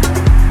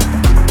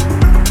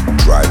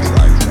 driving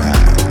you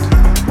mad.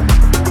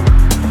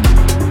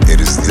 It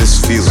is this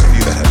feeling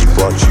that has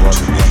brought you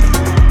to me.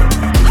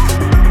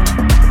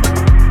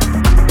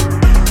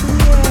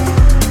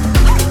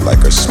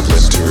 Like a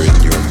splinter in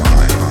your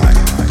mind,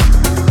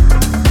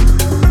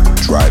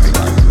 driving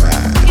you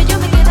mad.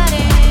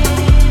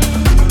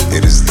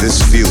 It is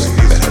this feeling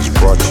that has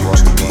brought you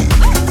to me.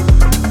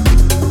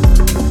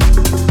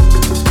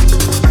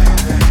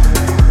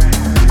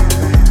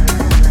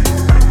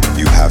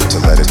 You have to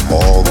let it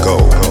all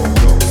go.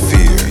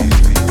 Fear,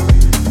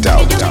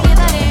 doubt,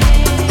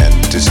 and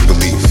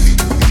disbelief.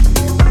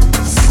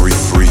 Free.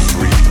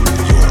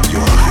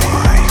 You're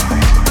high.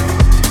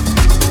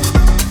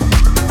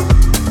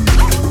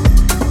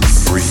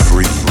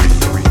 Free.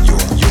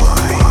 You're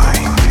high.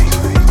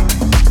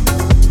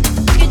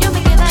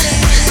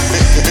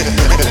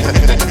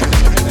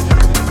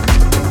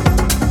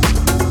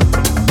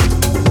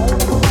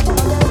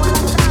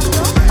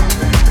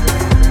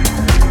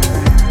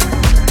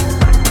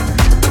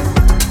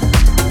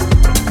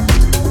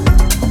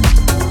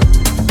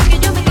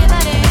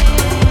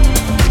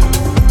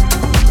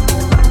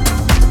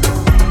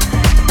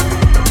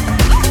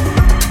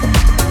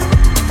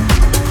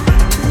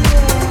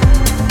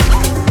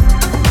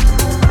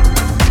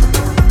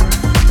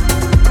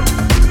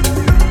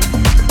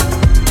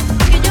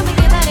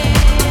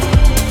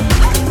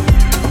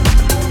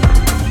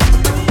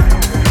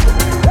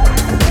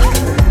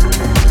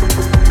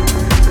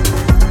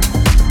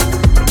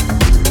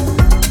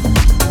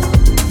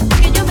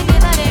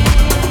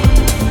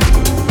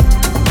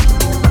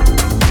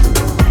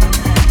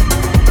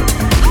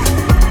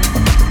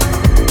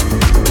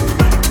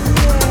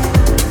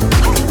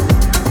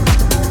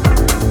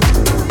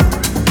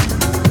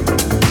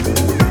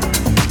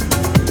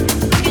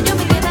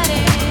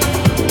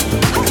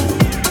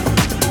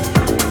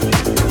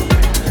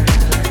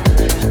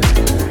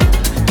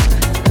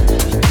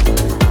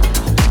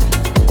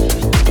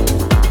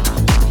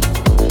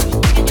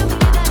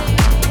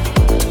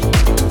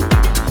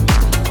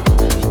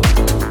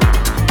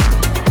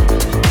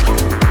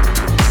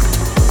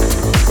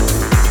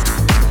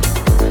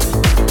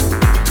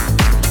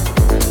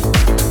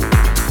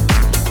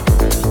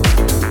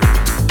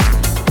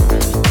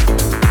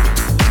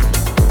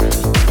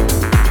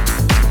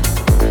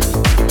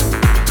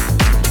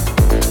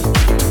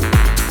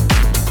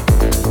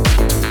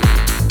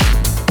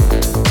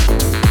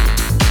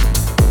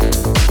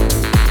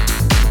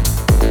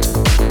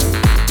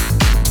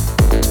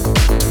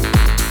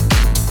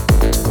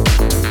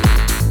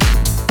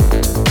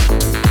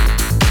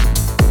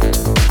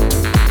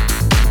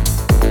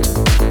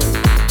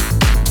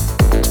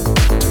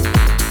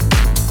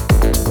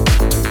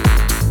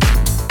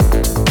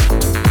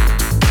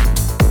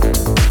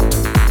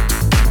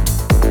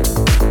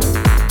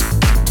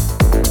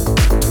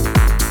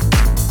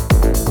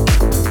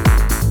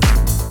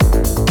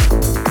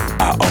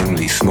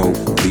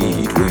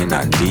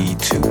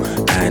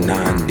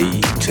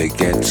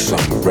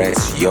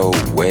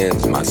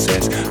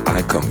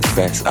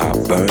 I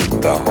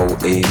burned the hole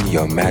in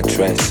your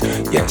mattress.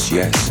 Yes,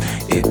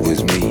 it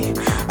was me.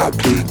 I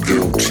plead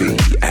guilty,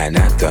 and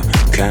at the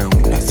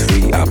count of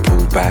 3, I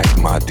pull back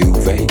my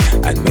duvet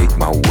and make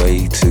my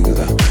way to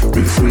the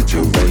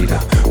refrigerator.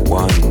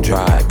 One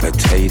dry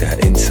potato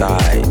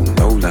inside,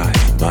 no lie,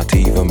 not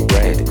even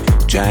bread.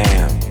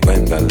 Jam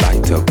when the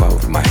light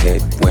above my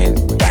head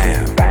went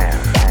bam.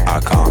 I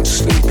can't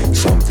sleep,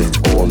 something's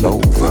all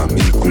over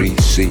me,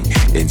 greasy.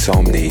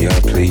 Insomnia,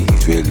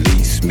 please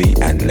release me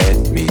and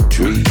let me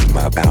dream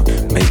about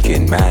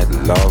making mad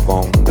love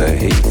on the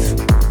heath,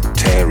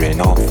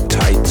 tearing off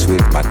tights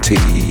with my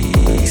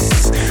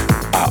teeth.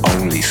 I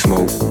only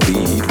smoke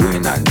weed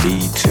when I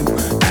need to,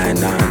 and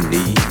I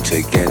need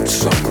to get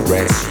some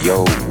rest.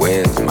 Yo,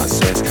 where's my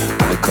cess?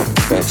 I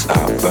confess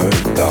I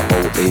burned the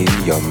hole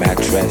in your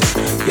mattress.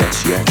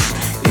 Yes,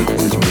 it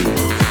was me.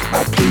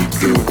 I plead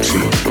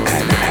guilty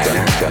and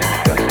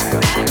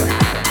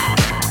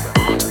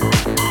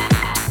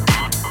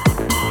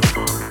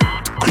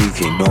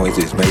Creaky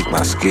noises make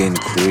my skin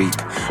creep.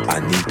 I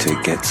need to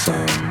get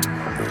some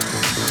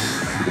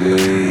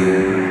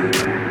sleep.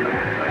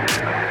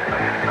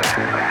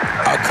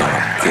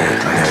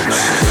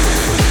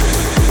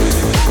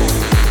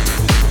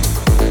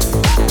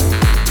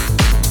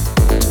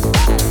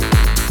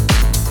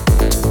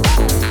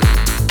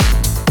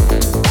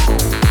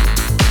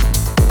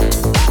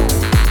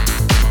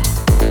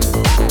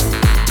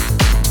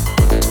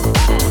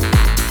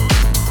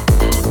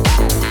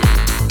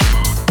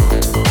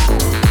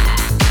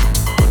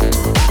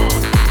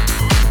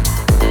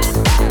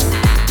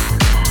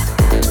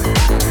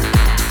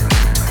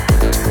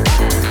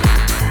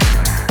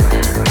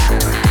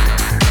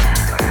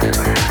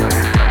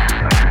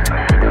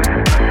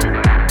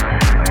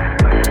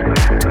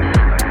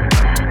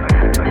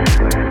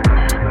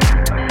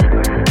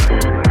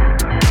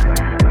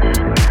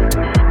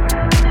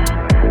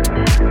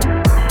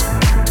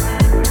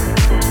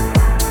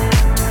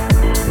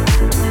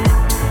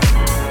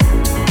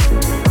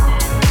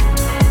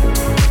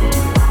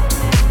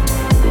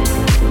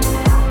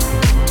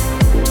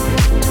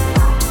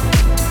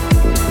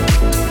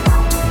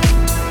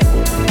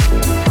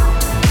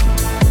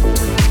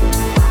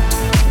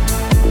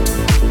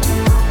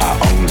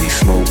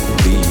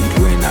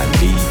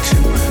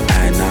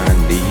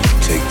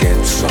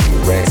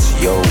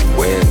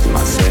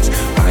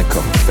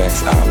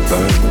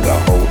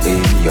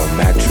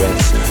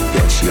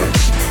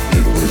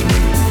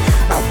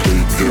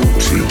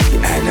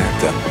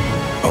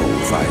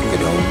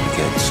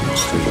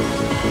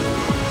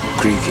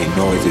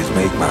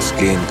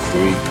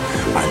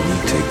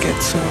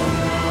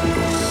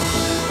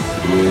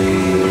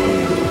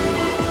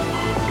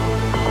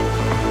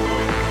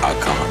 I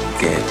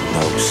can't get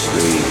no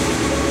sleep.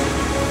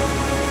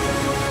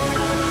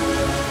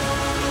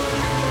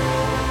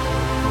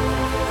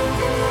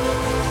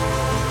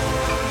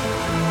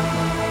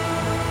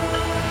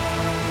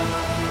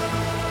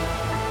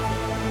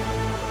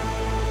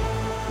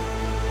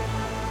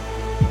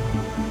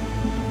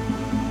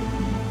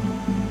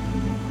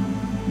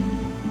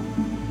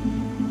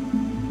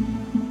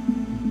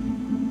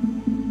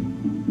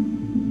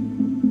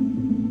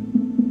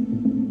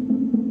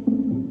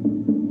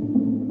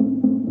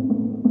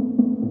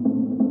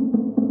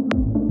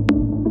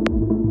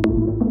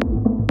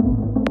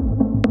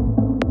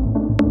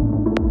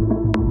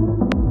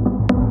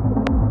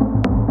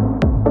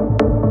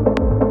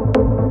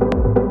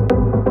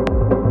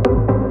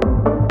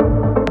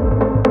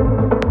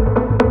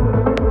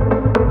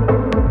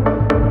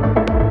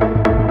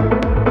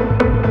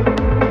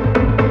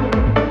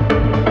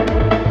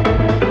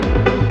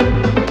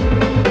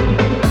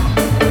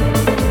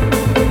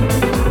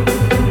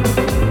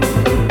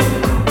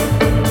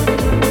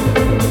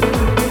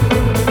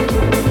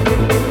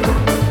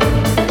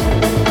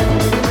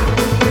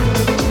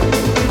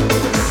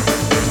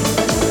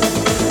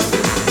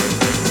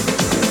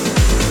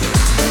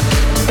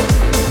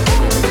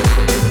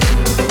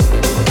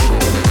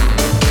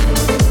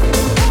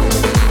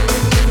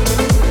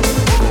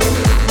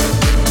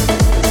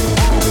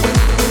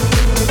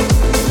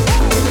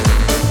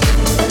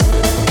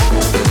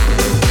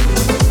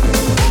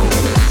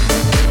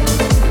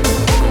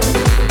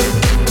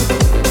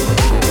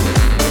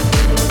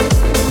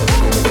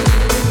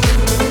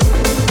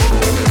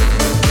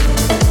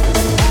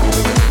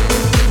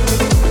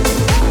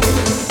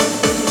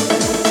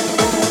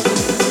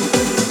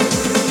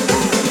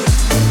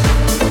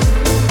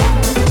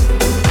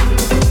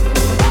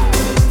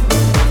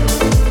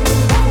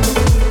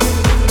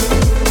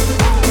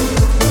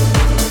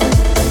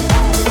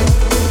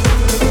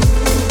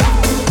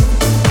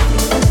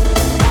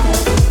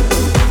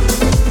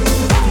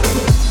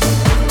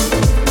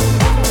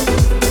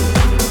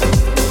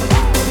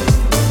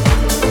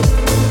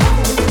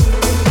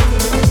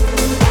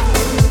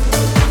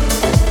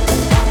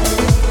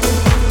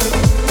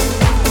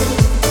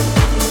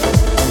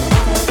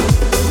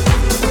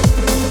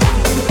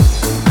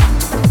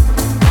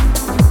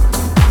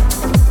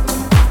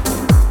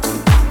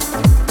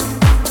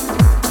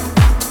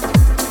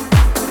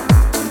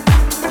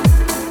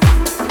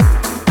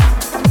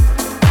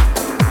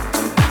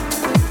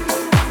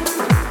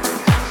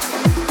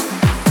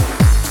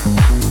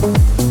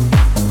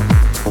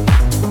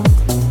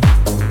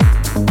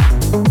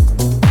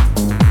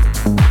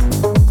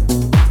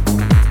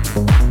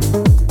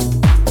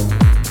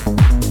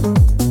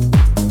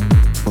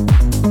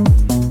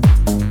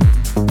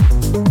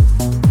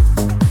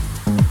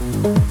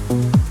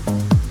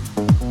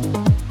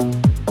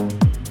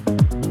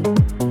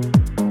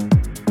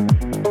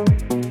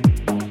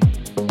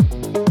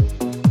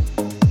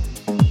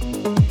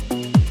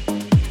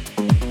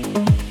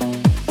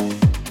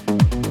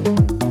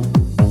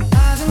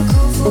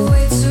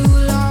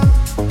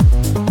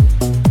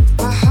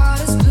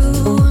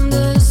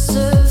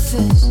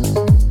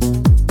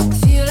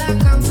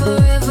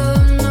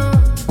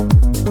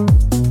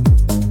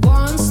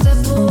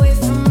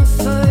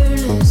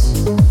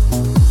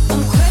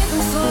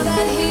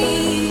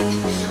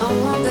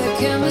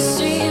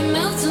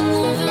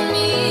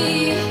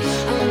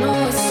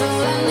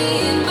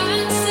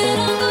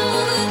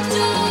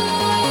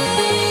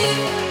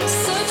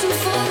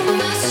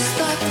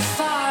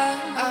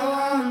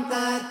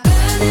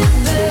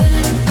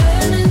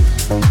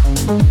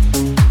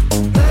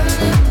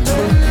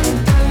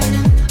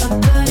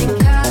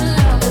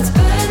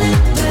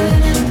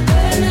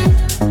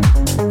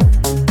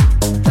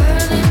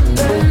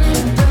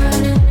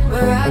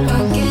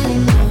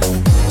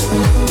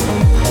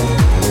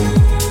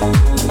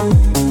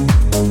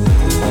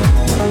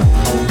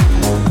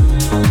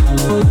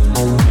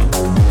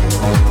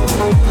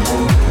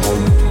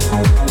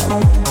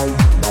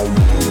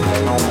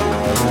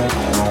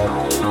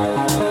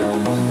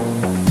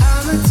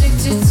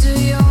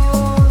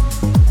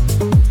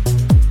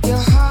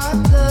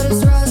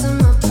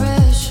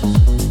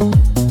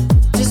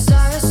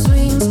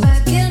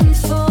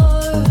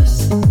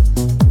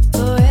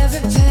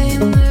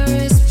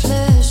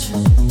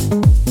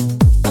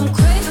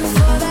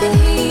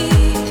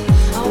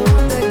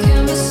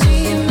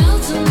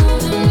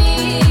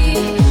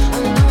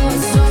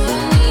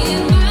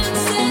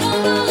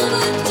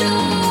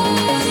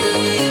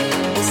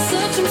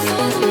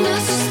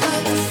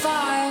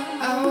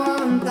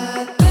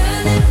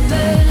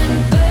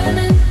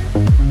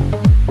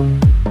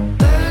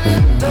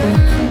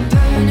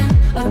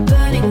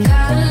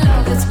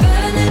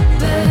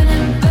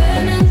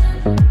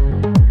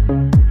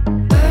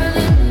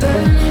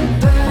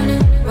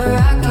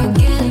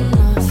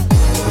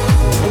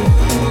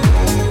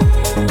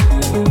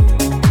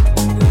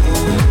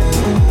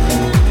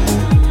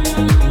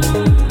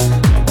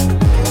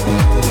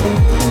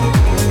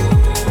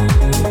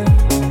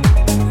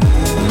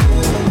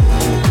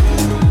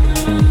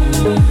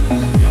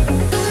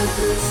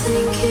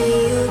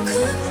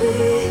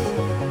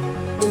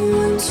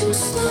 to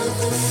start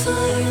the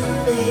fire.